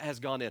training that has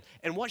gone in.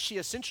 And what she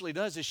essentially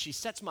does is she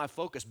sets my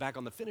focus back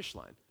on the finish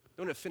line.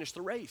 I'm going to finish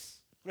the race.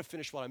 I'm going to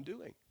finish what I'm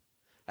doing.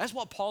 That's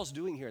what Paul's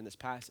doing here in this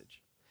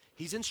passage.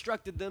 He's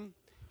instructed them.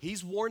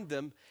 He's warned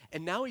them,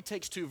 and now he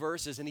takes 2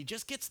 verses and he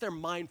just gets their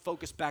mind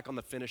focused back on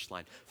the finish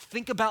line.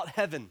 Think about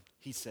heaven,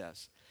 he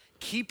says.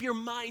 Keep your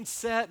mind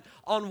set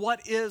on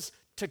what is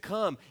to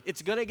come.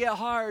 It's going to get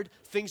hard.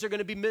 Things are going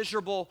to be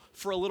miserable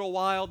for a little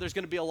while. There's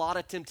going to be a lot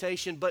of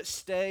temptation, but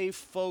stay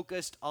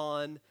focused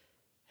on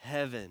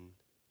heaven.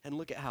 And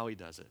look at how he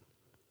does it.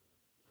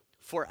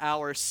 For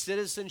our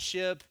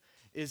citizenship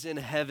is in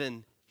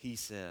heaven, he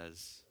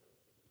says.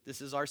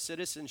 This is our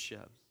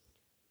citizenship.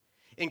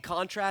 In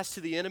contrast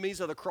to the enemies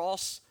of the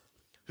cross,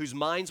 whose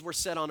minds were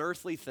set on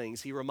earthly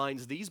things, he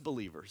reminds these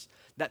believers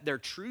that their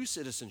true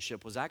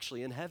citizenship was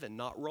actually in heaven,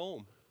 not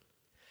Rome.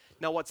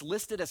 Now, what's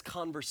listed as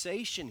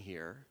conversation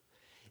here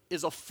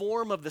is a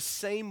form of the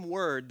same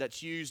word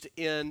that's used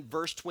in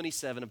verse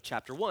 27 of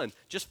chapter 1.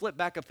 Just flip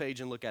back a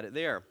page and look at it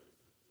there.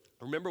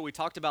 Remember, we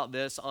talked about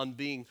this on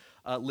being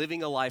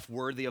living a life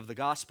worthy of the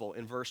gospel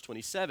in verse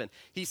 27.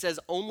 He says,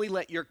 only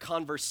let your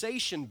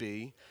conversation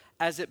be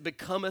as it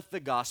becometh the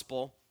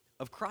gospel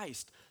of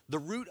Christ. The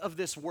root of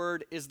this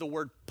word is the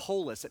word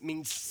polis. It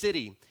means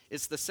city.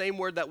 It's the same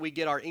word that we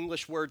get our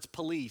English words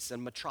police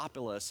and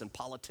metropolis and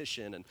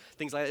politician and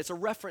things like that. It's a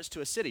reference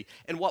to a city.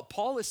 And what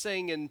Paul is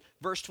saying in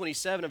verse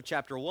 27 of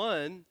chapter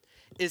 1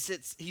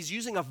 is he's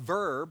using a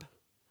verb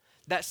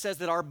that says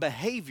that our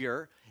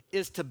behavior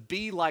is to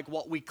be like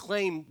what we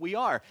claim we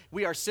are.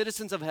 We are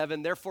citizens of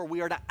heaven, therefore we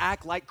are to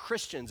act like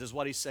Christians, is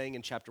what he's saying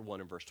in chapter 1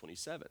 and verse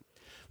 27.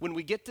 When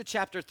we get to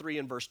chapter 3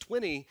 and verse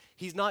 20,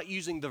 he's not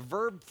using the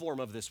verb form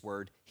of this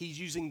word, he's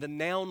using the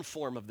noun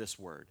form of this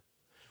word,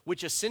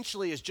 which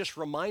essentially is just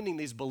reminding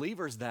these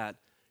believers that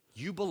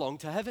you belong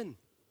to heaven.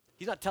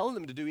 He's not telling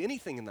them to do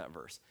anything in that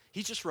verse.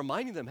 He's just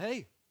reminding them,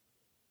 hey,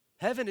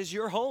 heaven is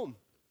your home,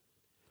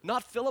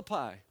 not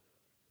Philippi,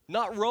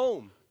 not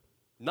Rome,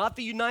 not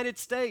the United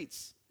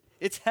States.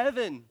 It's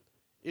heaven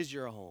is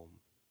your home.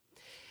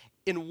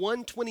 In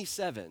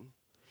 127,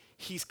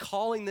 he's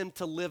calling them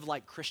to live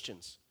like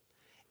Christians.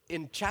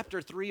 In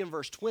chapter 3 and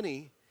verse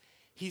 20,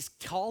 he's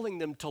calling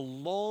them to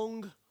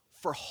long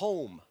for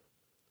home.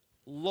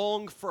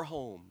 Long for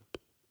home.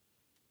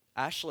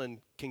 Ashlyn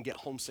can get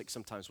homesick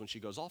sometimes when she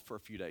goes off for a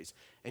few days,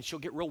 and she'll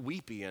get real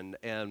weepy, and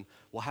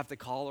we'll have to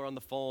call her on the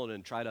phone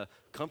and try to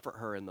comfort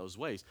her in those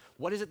ways.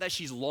 What is it that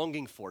she's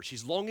longing for?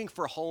 She's longing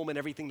for home and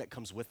everything that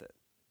comes with it.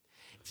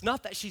 It's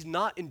not that she's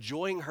not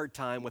enjoying her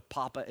time with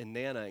Papa and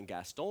Nana in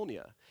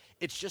Gastonia.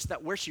 It's just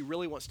that where she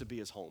really wants to be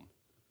is home.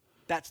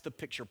 That's the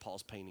picture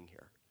Paul's painting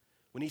here.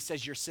 When he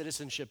says your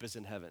citizenship is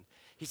in heaven.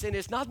 He's saying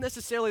it's not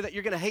necessarily that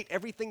you're going to hate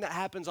everything that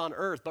happens on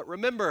earth, but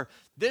remember,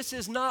 this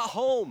is not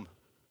home.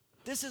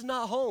 This is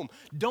not home.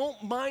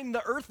 Don't mind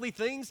the earthly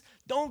things.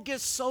 Don't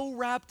get so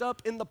wrapped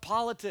up in the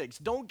politics.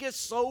 Don't get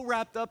so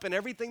wrapped up in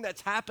everything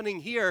that's happening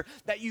here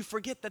that you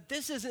forget that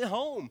this isn't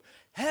home.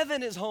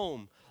 Heaven is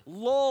home.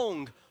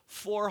 Long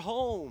for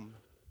home.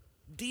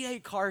 D.A.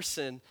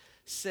 Carson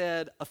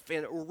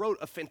wrote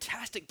a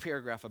fantastic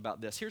paragraph about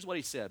this. Here's what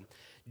he said.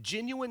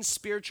 Genuine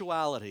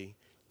spirituality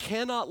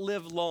cannot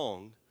live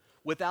long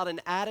without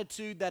an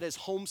attitude that is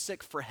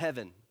homesick for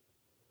heaven,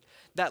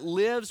 that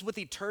lives with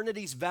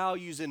eternity's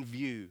values in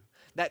view,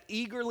 that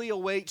eagerly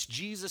awaits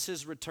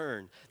Jesus'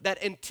 return,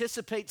 that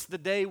anticipates the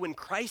day when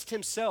Christ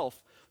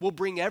himself will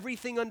bring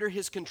everything under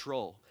his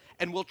control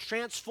and will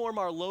transform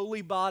our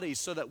lowly bodies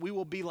so that we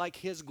will be like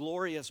his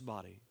glorious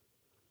body.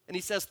 And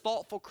he says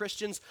thoughtful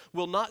Christians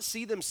will not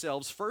see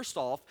themselves, first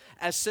off,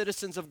 as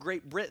citizens of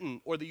Great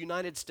Britain or the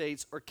United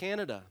States or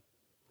Canada.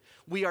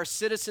 We are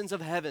citizens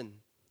of heaven.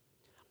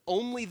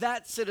 Only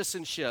that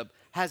citizenship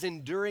has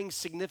enduring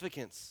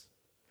significance.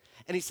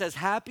 And he says,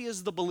 happy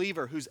is the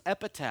believer whose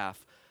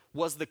epitaph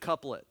was the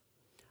couplet,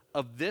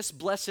 of this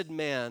blessed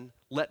man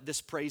let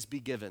this praise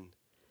be given.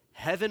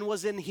 Heaven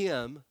was in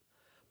him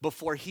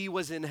before he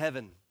was in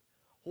heaven.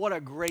 What a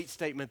great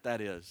statement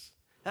that is.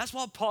 That's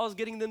what Paul's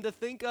getting them to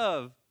think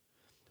of.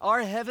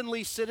 Our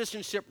heavenly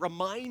citizenship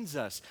reminds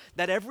us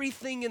that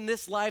everything in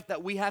this life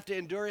that we have to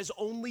endure is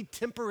only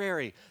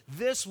temporary.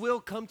 This will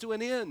come to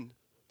an end.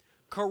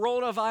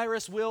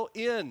 Coronavirus will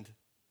end.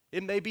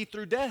 It may be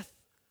through death,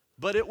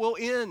 but it will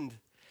end.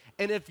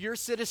 And if your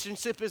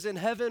citizenship is in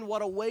heaven,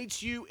 what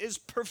awaits you is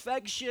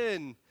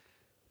perfection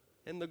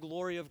and the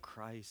glory of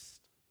Christ.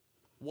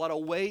 What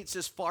awaits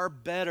is far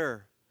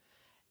better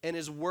and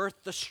is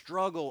worth the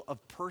struggle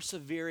of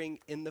persevering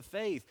in the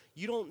faith.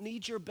 You don't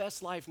need your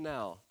best life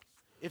now.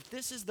 If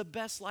this is the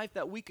best life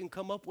that we can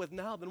come up with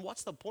now, then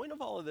what's the point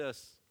of all of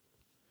this?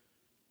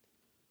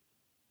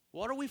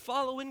 What are we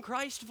following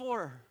Christ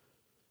for?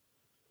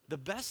 The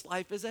best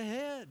life is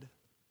ahead.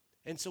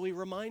 And so he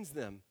reminds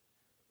them,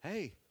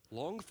 hey,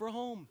 long for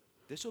home.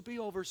 This will be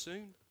over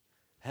soon.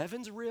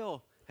 Heaven's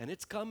real and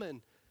it's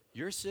coming.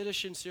 Your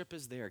citizenship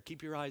is there.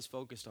 Keep your eyes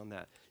focused on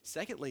that.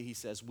 Secondly, he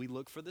says, we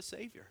look for the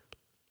Savior.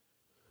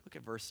 Look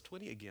at verse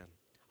 20 again.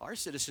 Our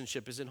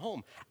citizenship is in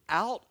home.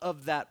 Out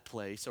of that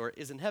place, or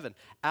is in heaven,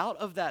 out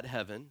of that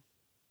heaven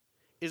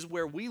is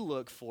where we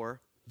look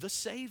for the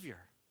Savior,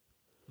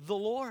 the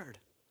Lord,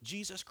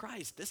 Jesus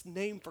Christ. This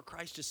name for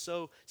Christ is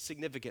so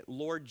significant.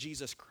 Lord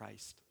Jesus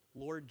Christ.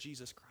 Lord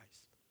Jesus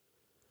Christ.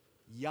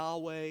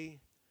 Yahweh,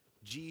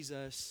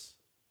 Jesus,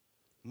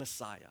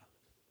 Messiah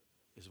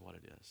is what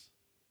it is.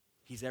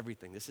 He's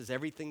everything. This is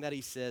everything that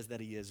he says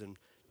that he is in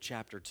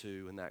chapter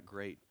 2 in that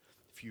great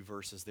few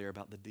verses there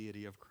about the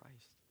deity of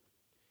Christ.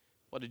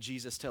 What did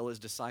Jesus tell his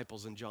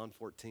disciples in John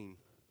 14?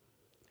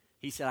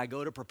 He said, I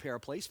go to prepare a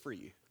place for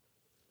you,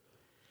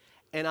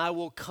 and I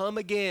will come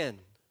again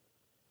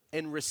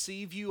and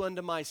receive you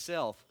unto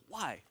myself.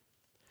 Why?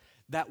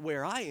 That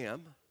where I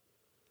am,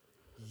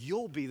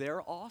 you'll be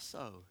there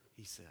also,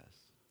 he says.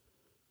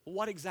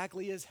 What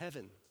exactly is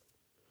heaven?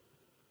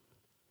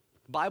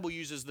 The Bible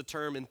uses the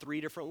term in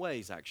 3 different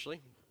ways,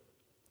 actually.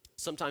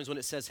 Sometimes when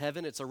it says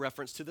heaven, it's a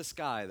reference to the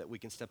sky that we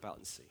can step out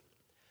and see.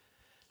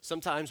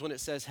 Sometimes when it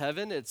says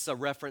heaven, it's a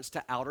reference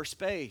to outer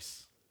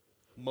space.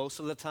 Most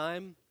of the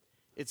time,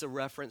 it's a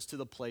reference to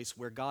the place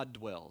where God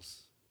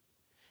dwells.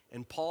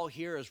 And Paul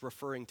here is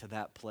referring to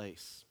that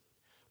place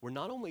where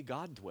not only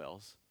God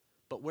dwells,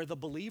 but where the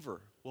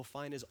believer will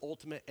find his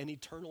ultimate and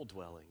eternal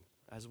dwelling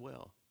as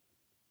well.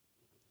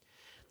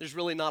 There's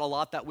really not a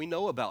lot that we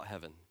know about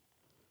heaven.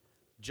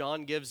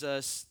 John gives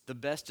us the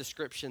best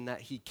description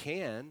that he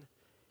can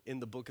in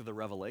the book of the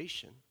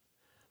Revelation.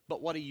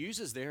 But what he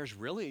uses there is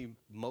really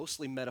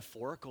mostly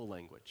metaphorical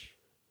language.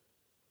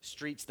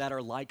 Streets that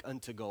are like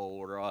unto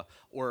gold,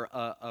 or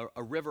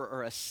a river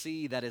or a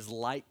sea that is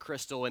like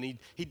crystal. And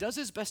he does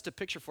his best to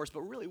picture for us,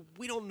 but really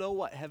we don't know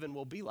what heaven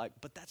will be like.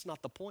 But that's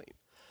not the point.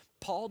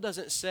 Paul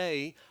doesn't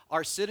say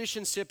our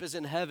citizenship is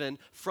in heaven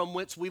from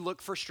which we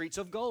look for streets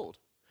of gold.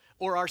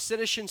 Or our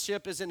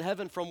citizenship is in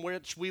heaven from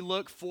which we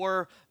look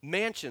for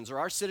mansions. Or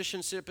our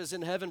citizenship is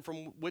in heaven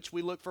from which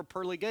we look for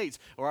pearly gates.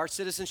 Or our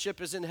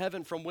citizenship is in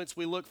heaven from which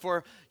we look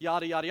for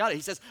yada, yada, yada. He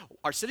says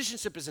our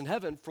citizenship is in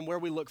heaven from where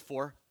we look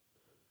for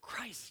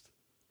Christ.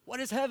 What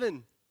is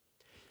heaven?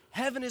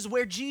 Heaven is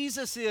where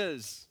Jesus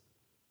is.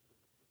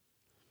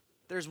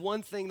 There's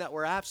one thing that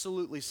we're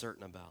absolutely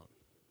certain about,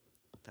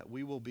 that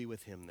we will be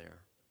with him there.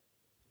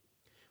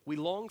 We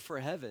long for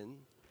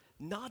heaven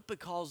not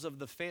because of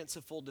the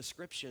fanciful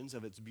descriptions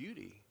of its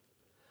beauty,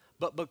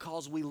 but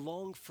because we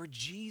long for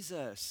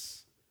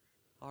Jesus,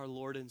 our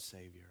Lord and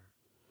Savior.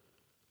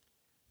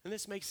 And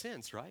this makes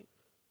sense, right?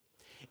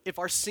 If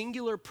our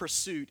singular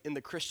pursuit in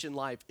the Christian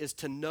life is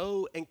to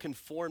know and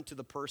conform to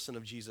the person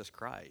of Jesus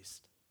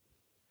Christ,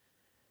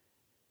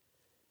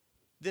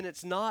 then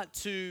it's not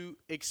to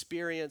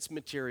experience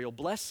material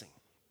blessing.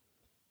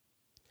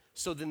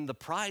 So then the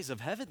prize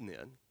of heaven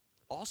then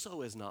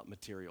also is not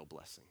material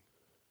blessing.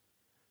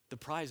 The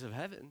prize of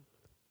heaven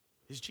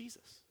is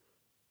Jesus.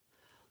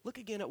 Look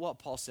again at what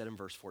Paul said in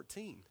verse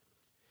 14.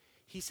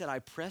 He said, I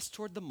press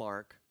toward the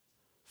mark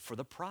for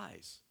the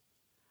prize.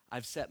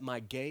 I've set my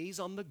gaze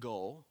on the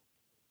goal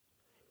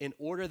in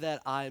order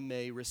that I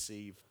may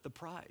receive the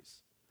prize.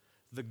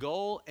 The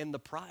goal and the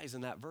prize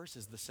in that verse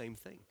is the same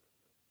thing.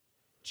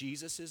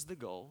 Jesus is the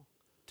goal,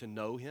 to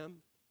know him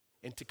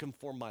and to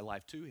conform my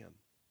life to him.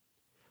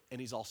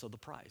 And he's also the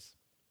prize.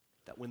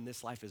 That when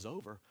this life is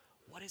over,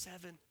 what is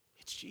heaven?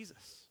 It's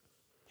Jesus.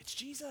 It's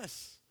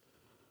Jesus.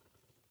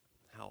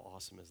 How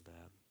awesome is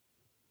that?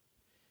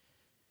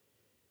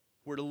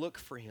 We're to look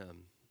for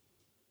him,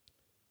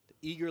 to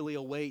eagerly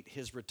await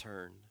his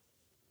return.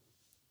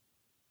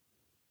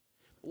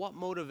 What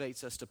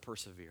motivates us to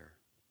persevere?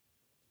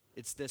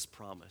 It's this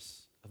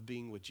promise of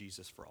being with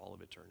Jesus for all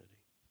of eternity.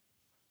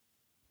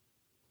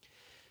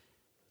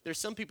 There's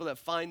some people that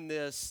find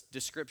this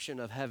description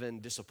of heaven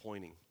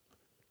disappointing.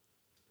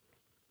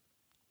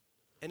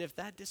 And if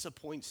that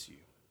disappoints you,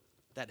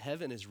 that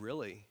heaven is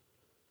really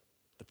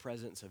the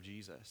presence of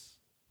Jesus,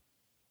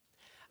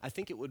 I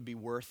think it would be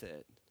worth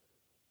it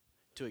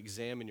to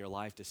examine your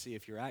life to see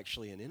if you're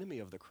actually an enemy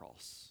of the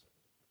cross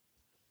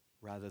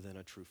rather than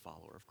a true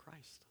follower of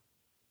Christ.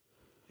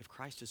 If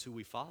Christ is who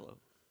we follow,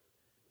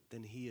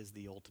 then he is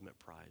the ultimate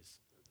prize.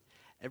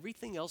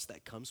 Everything else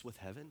that comes with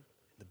heaven,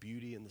 the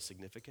beauty and the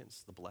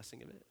significance, the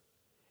blessing of it,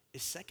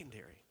 is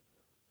secondary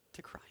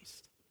to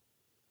Christ.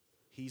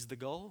 He's the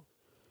goal.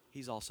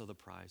 He's also the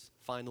prize.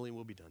 Finally,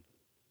 we'll be done.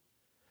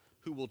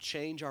 who will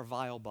change our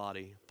vile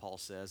body, Paul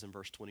says in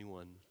verse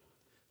 21,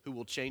 who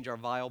will change our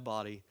vile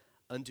body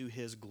unto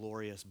his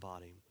glorious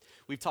body.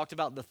 We've talked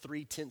about the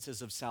three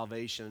tenses of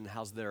salvation and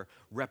how they're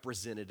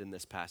represented in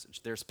this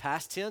passage. There's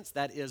past tense,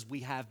 that is,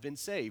 we have been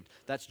saved.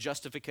 That's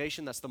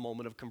justification, that's the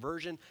moment of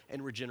conversion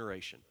and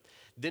regeneration.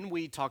 Then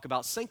we talk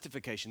about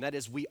sanctification, that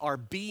is, we are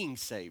being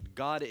saved.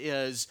 God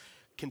is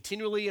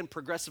continually and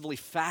progressively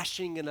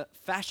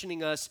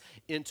fashioning us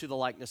into the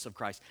likeness of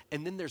Christ.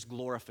 And then there's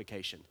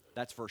glorification.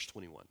 That's verse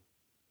 21.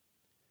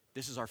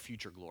 This is our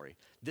future glory.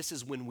 This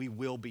is when we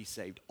will be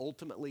saved,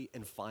 ultimately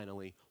and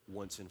finally,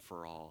 once and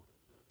for all.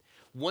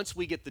 Once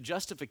we get the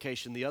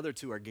justification, the other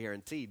two are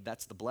guaranteed.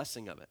 That's the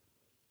blessing of it.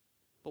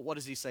 But what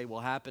does he say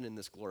will happen in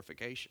this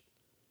glorification?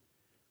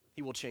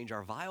 He will change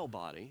our vile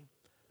body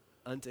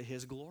unto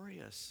his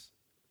glorious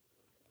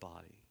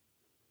body.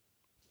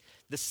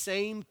 The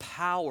same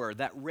power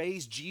that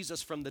raised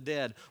Jesus from the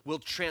dead will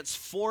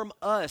transform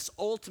us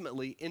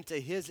ultimately into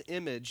his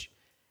image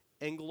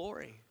and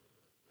glory.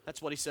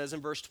 That's what he says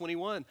in verse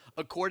 21.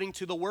 According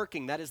to the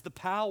working, that is the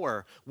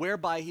power,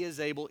 whereby he is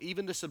able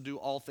even to subdue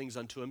all things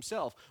unto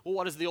himself. Well,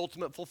 what is the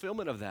ultimate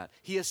fulfillment of that?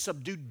 He has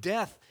subdued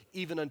death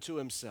even unto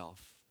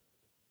himself.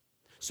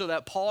 So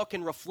that Paul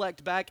can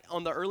reflect back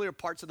on the earlier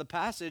parts of the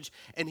passage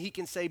and he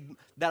can say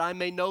that I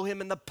may know him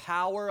in the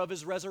power of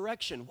his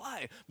resurrection.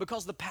 Why?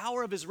 Because the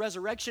power of his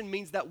resurrection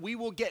means that we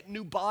will get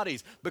new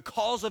bodies.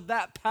 Because of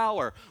that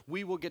power,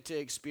 we will get to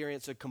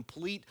experience a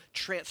complete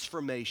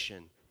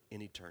transformation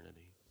in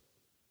eternity.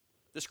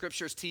 The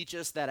scriptures teach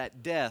us that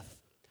at death,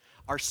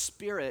 our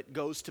spirit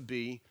goes to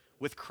be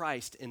with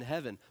Christ in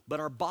heaven,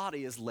 but our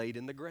body is laid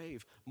in the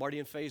grave. Marty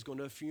and Faye is going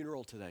to a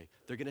funeral today.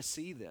 They're going to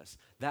see this.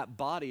 That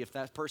body, if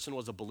that person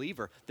was a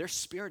believer, their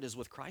spirit is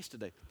with Christ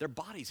today. Their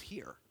body's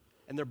here,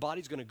 and their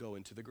body's going to go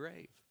into the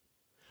grave.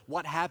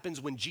 What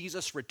happens when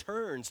Jesus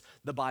returns,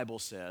 the Bible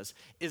says,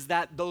 is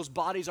that those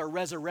bodies are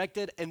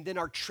resurrected and then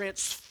are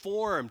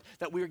transformed,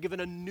 that we are given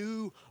a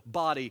new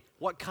body.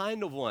 What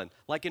kind of one?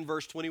 Like in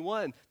verse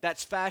 21,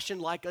 that's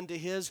fashioned like unto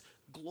his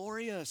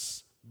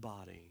glorious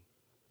body.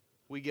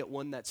 We get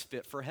one that's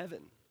fit for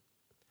heaven,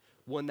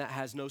 one that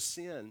has no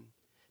sin.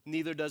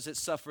 Neither does it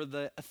suffer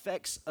the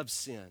effects of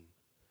sin.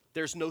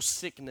 There's no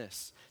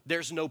sickness.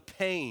 There's no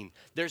pain.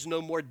 There's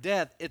no more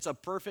death. It's a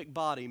perfect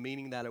body,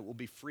 meaning that it will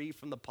be free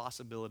from the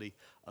possibility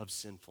of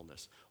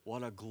sinfulness.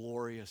 What a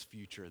glorious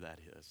future that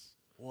is.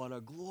 What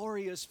a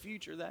glorious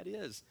future that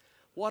is.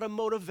 What a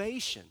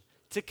motivation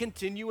to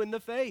continue in the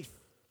faith.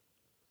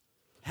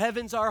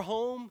 Heaven's our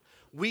home.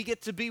 We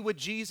get to be with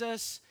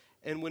Jesus.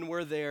 And when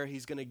we're there,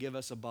 he's going to give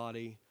us a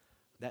body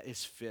that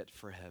is fit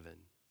for heaven.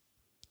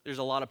 There's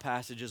a lot of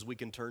passages we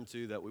can turn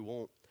to that we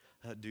won't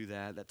do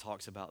that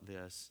talks about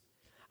this.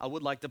 I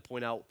would like to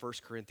point out 1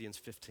 Corinthians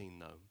 15,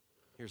 though.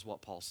 Here's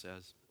what Paul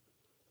says.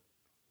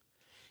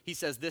 He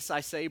says, "This I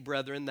say,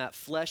 brethren, that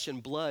flesh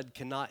and blood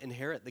cannot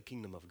inherit the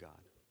kingdom of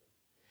God.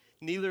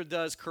 Neither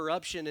does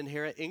corruption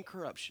inherit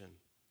incorruption."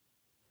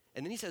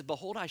 And then he says,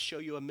 "Behold, I show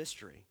you a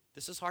mystery."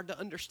 This is hard to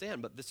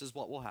understand, but this is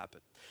what will happen.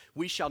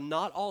 "We shall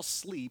not all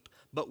sleep,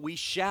 but we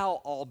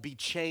shall all be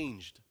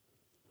changed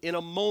in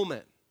a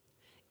moment,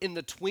 in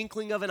the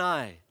twinkling of an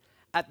eye,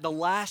 at the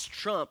last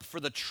trump, for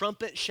the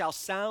trumpet shall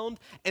sound,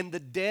 and the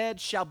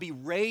dead shall be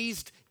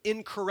raised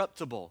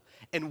incorruptible,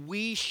 and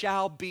we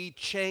shall be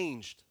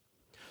changed.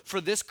 For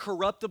this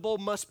corruptible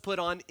must put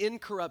on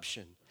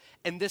incorruption,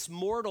 and this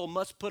mortal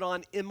must put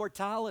on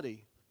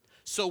immortality.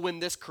 So when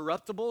this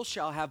corruptible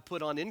shall have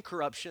put on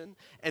incorruption,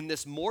 and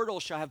this mortal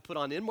shall have put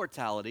on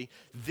immortality,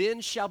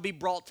 then shall be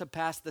brought to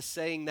pass the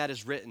saying that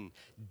is written,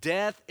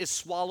 Death is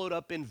swallowed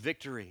up in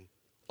victory.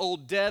 O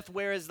death,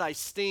 where is thy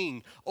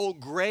sting? O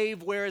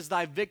grave, where is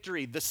thy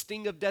victory? The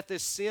sting of death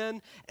is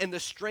sin, and the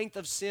strength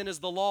of sin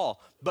is the law.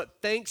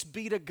 But thanks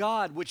be to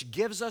God, which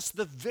gives us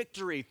the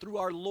victory through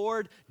our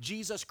Lord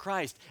Jesus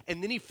Christ."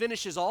 And then he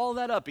finishes all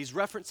that up. He's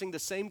referencing the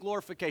same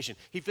glorification.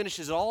 He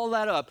finishes all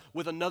that up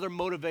with another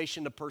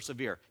motivation to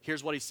persevere.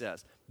 Here's what he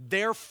says.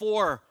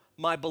 "Therefore,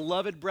 my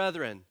beloved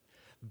brethren,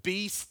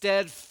 be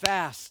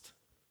steadfast,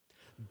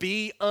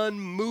 be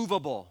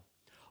unmovable,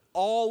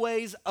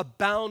 always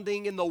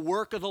abounding in the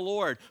work of the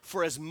Lord,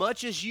 for as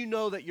much as you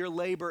know that your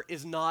labor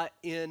is not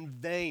in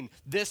vain."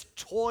 This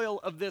toil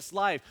of this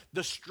life,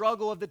 the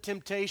struggle of the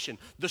temptation,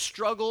 the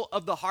struggle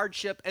of the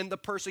hardship and the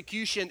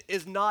persecution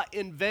is not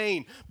in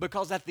vain,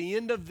 because at the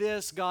end of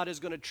this, God is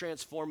going to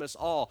transform us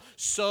all.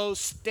 So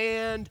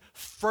stand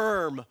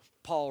firm,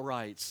 Paul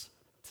writes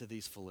to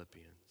these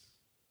Philippians.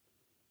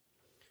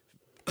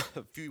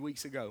 A few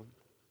weeks ago,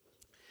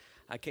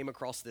 I came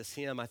across this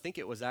hymn. I think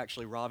it was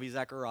actually Ravi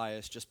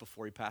Zacharias just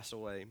before he passed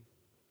away.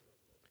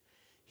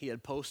 He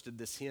had posted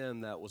this hymn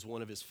that was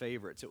one of his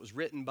favorites. It was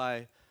written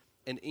by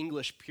an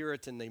English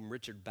Puritan named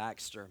Richard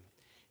Baxter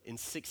in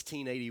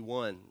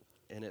 1681,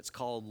 and it's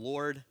called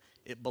 "Lord,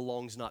 It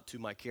Belongs Not to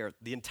My Care."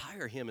 The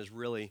entire hymn is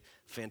really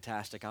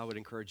fantastic. I would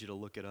encourage you to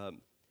look it up.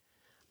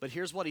 But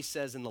here's what he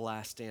says in the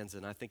last stanza,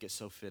 and I think it's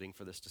so fitting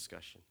for this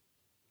discussion.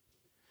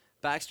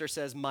 Baxter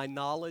says, "My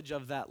knowledge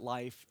of that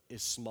life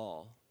is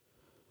small.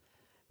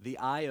 The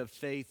eye of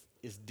faith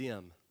is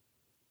dim,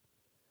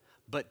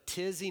 but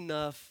 'tis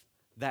enough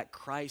that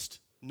Christ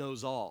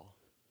knows all,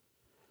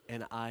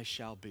 and I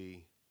shall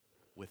be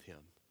with him.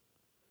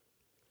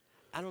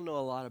 I don't know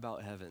a lot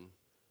about heaven.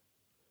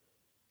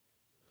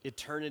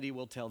 Eternity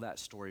will tell that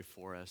story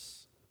for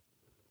us.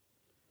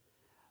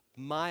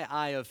 My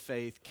eye of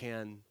faith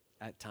can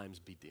at times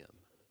be dim.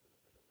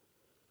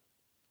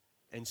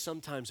 And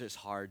sometimes it's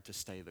hard to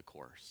stay the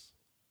course.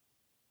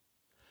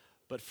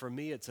 But for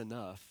me, it's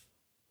enough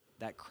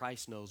that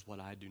Christ knows what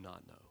I do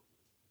not know.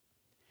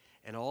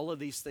 And all of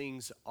these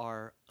things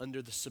are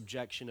under the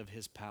subjection of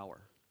his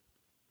power.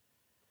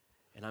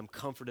 And I'm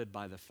comforted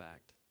by the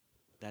fact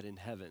that in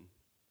heaven,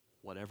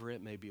 whatever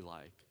it may be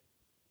like,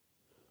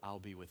 I'll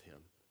be with him.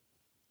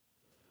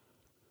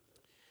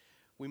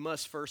 We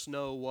must first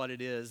know what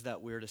it is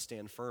that we're to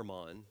stand firm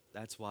on.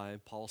 That's why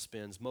Paul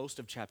spends most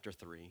of chapter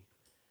 3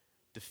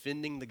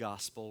 defending the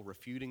gospel,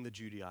 refuting the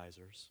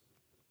Judaizers.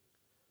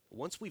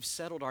 Once we've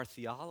settled our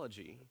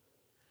theology,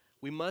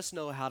 we must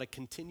know how to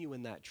continue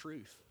in that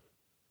truth.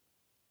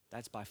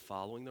 That's by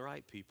following the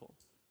right people,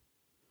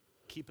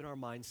 keeping our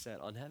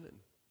mindset on heaven,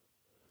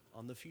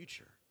 on the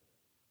future.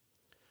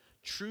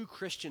 True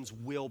Christians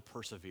will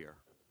persevere,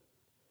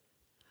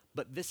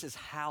 but this is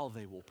how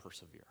they will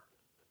persevere.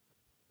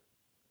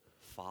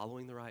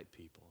 Following the right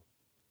people,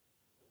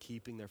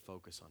 keeping their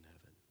focus on heaven.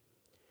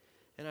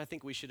 And I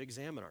think we should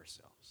examine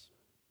ourselves.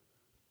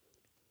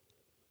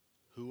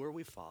 Who are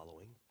we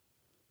following,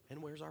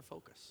 and where's our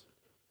focus?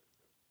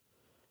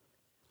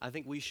 I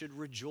think we should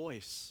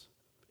rejoice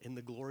in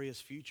the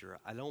glorious future.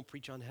 I don't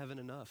preach on heaven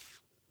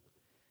enough.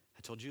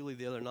 I told Julie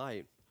the other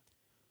night,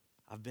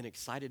 I've been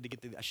excited to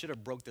get to, I should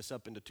have broke this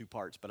up into 2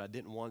 parts, but I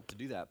didn't want to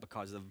do that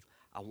because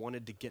I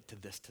wanted to get to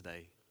this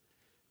today.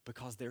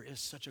 Because there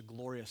is such a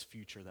glorious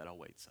future that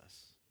awaits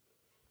us.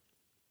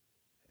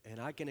 And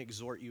I can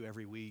exhort you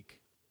every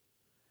week,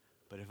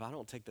 but if I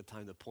don't take the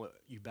time to point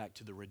you back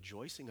to the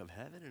rejoicing of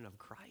heaven and of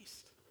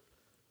Christ,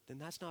 then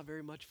that's not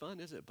very much fun,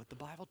 is it? But the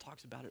Bible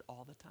talks about it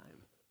all the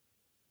time.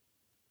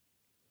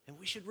 And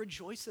we should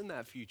rejoice in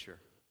that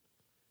future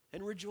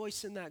and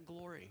rejoice in that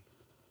glory.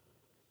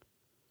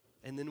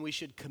 And then we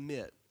should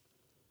commit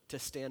to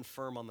stand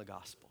firm on the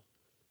gospel.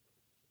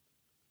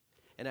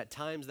 And at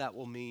times that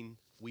will mean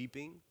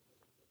weeping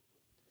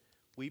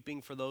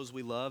for those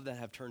we love that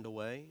have turned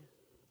away.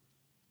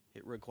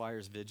 It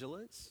requires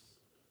vigilance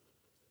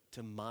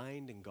to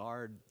mind and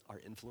guard our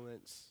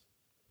influence,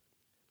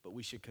 but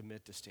we should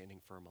commit to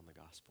standing firm on the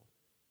gospel.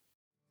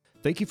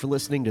 Thank you for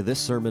listening to this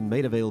sermon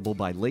made available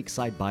by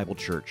Lakeside Bible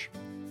Church.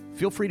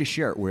 Feel free to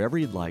share it wherever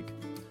you'd like.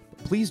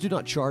 But please do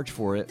not charge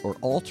for it or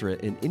alter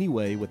it in any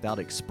way without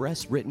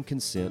express written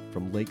consent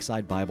from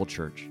Lakeside Bible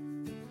Church.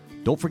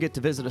 Don't forget to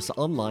visit us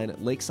online at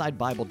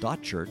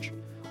lakesidebibleChurch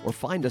or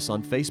find us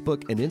on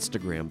Facebook and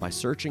Instagram by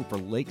searching for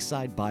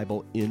Lakeside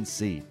Bible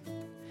NC.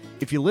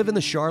 If you live in the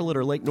Charlotte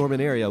or Lake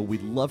Norman area,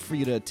 we'd love for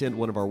you to attend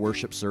one of our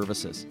worship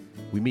services.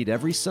 We meet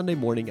every Sunday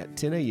morning at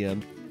 10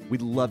 a.m.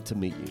 We'd love to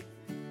meet you.